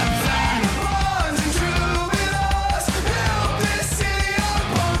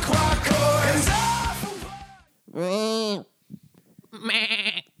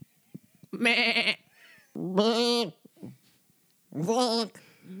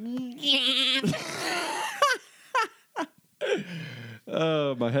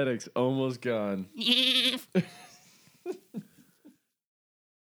 Oh, my headache's almost gone.